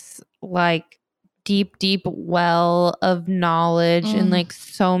this like deep, deep well of knowledge and like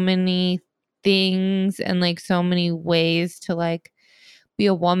so many things and like so many ways to like be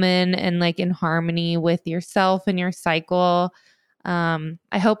a woman and like in harmony with yourself and your cycle.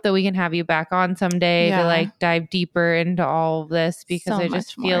 I hope that we can have you back on someday to like dive deeper into all of this because So I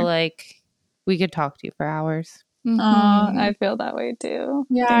just much feel more. like we could talk to you for hours. I feel that way too.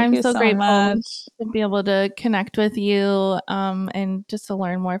 Yeah, Thank I'm you so grateful much. to be able to connect with you and just to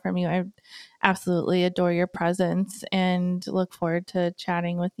learn more from you. I absolutely adore your presence and look forward to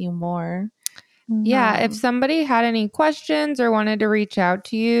chatting with you more. Yeah, if somebody had any questions or wanted to reach out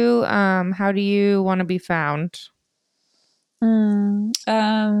to you, how do you want to be found?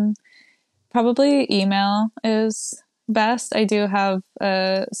 Probably email is best. I do have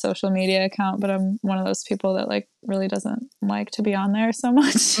a social media account, but I'm one of those people that like really doesn't like to be on there so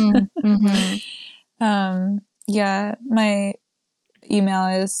much. Yeah, my email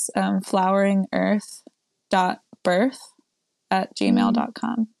is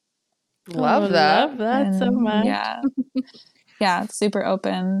floweringearth.birth@gmail.com. Love that. Love that so much. Yeah, it's super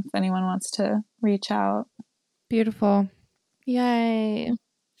open if anyone wants to reach out. Beautiful. Yay.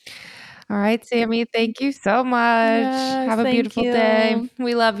 All right, Sammy, thank you so much. Yes, have a beautiful day.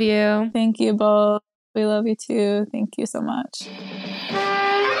 We love you. Thank you both. We love you too. Thank you so much.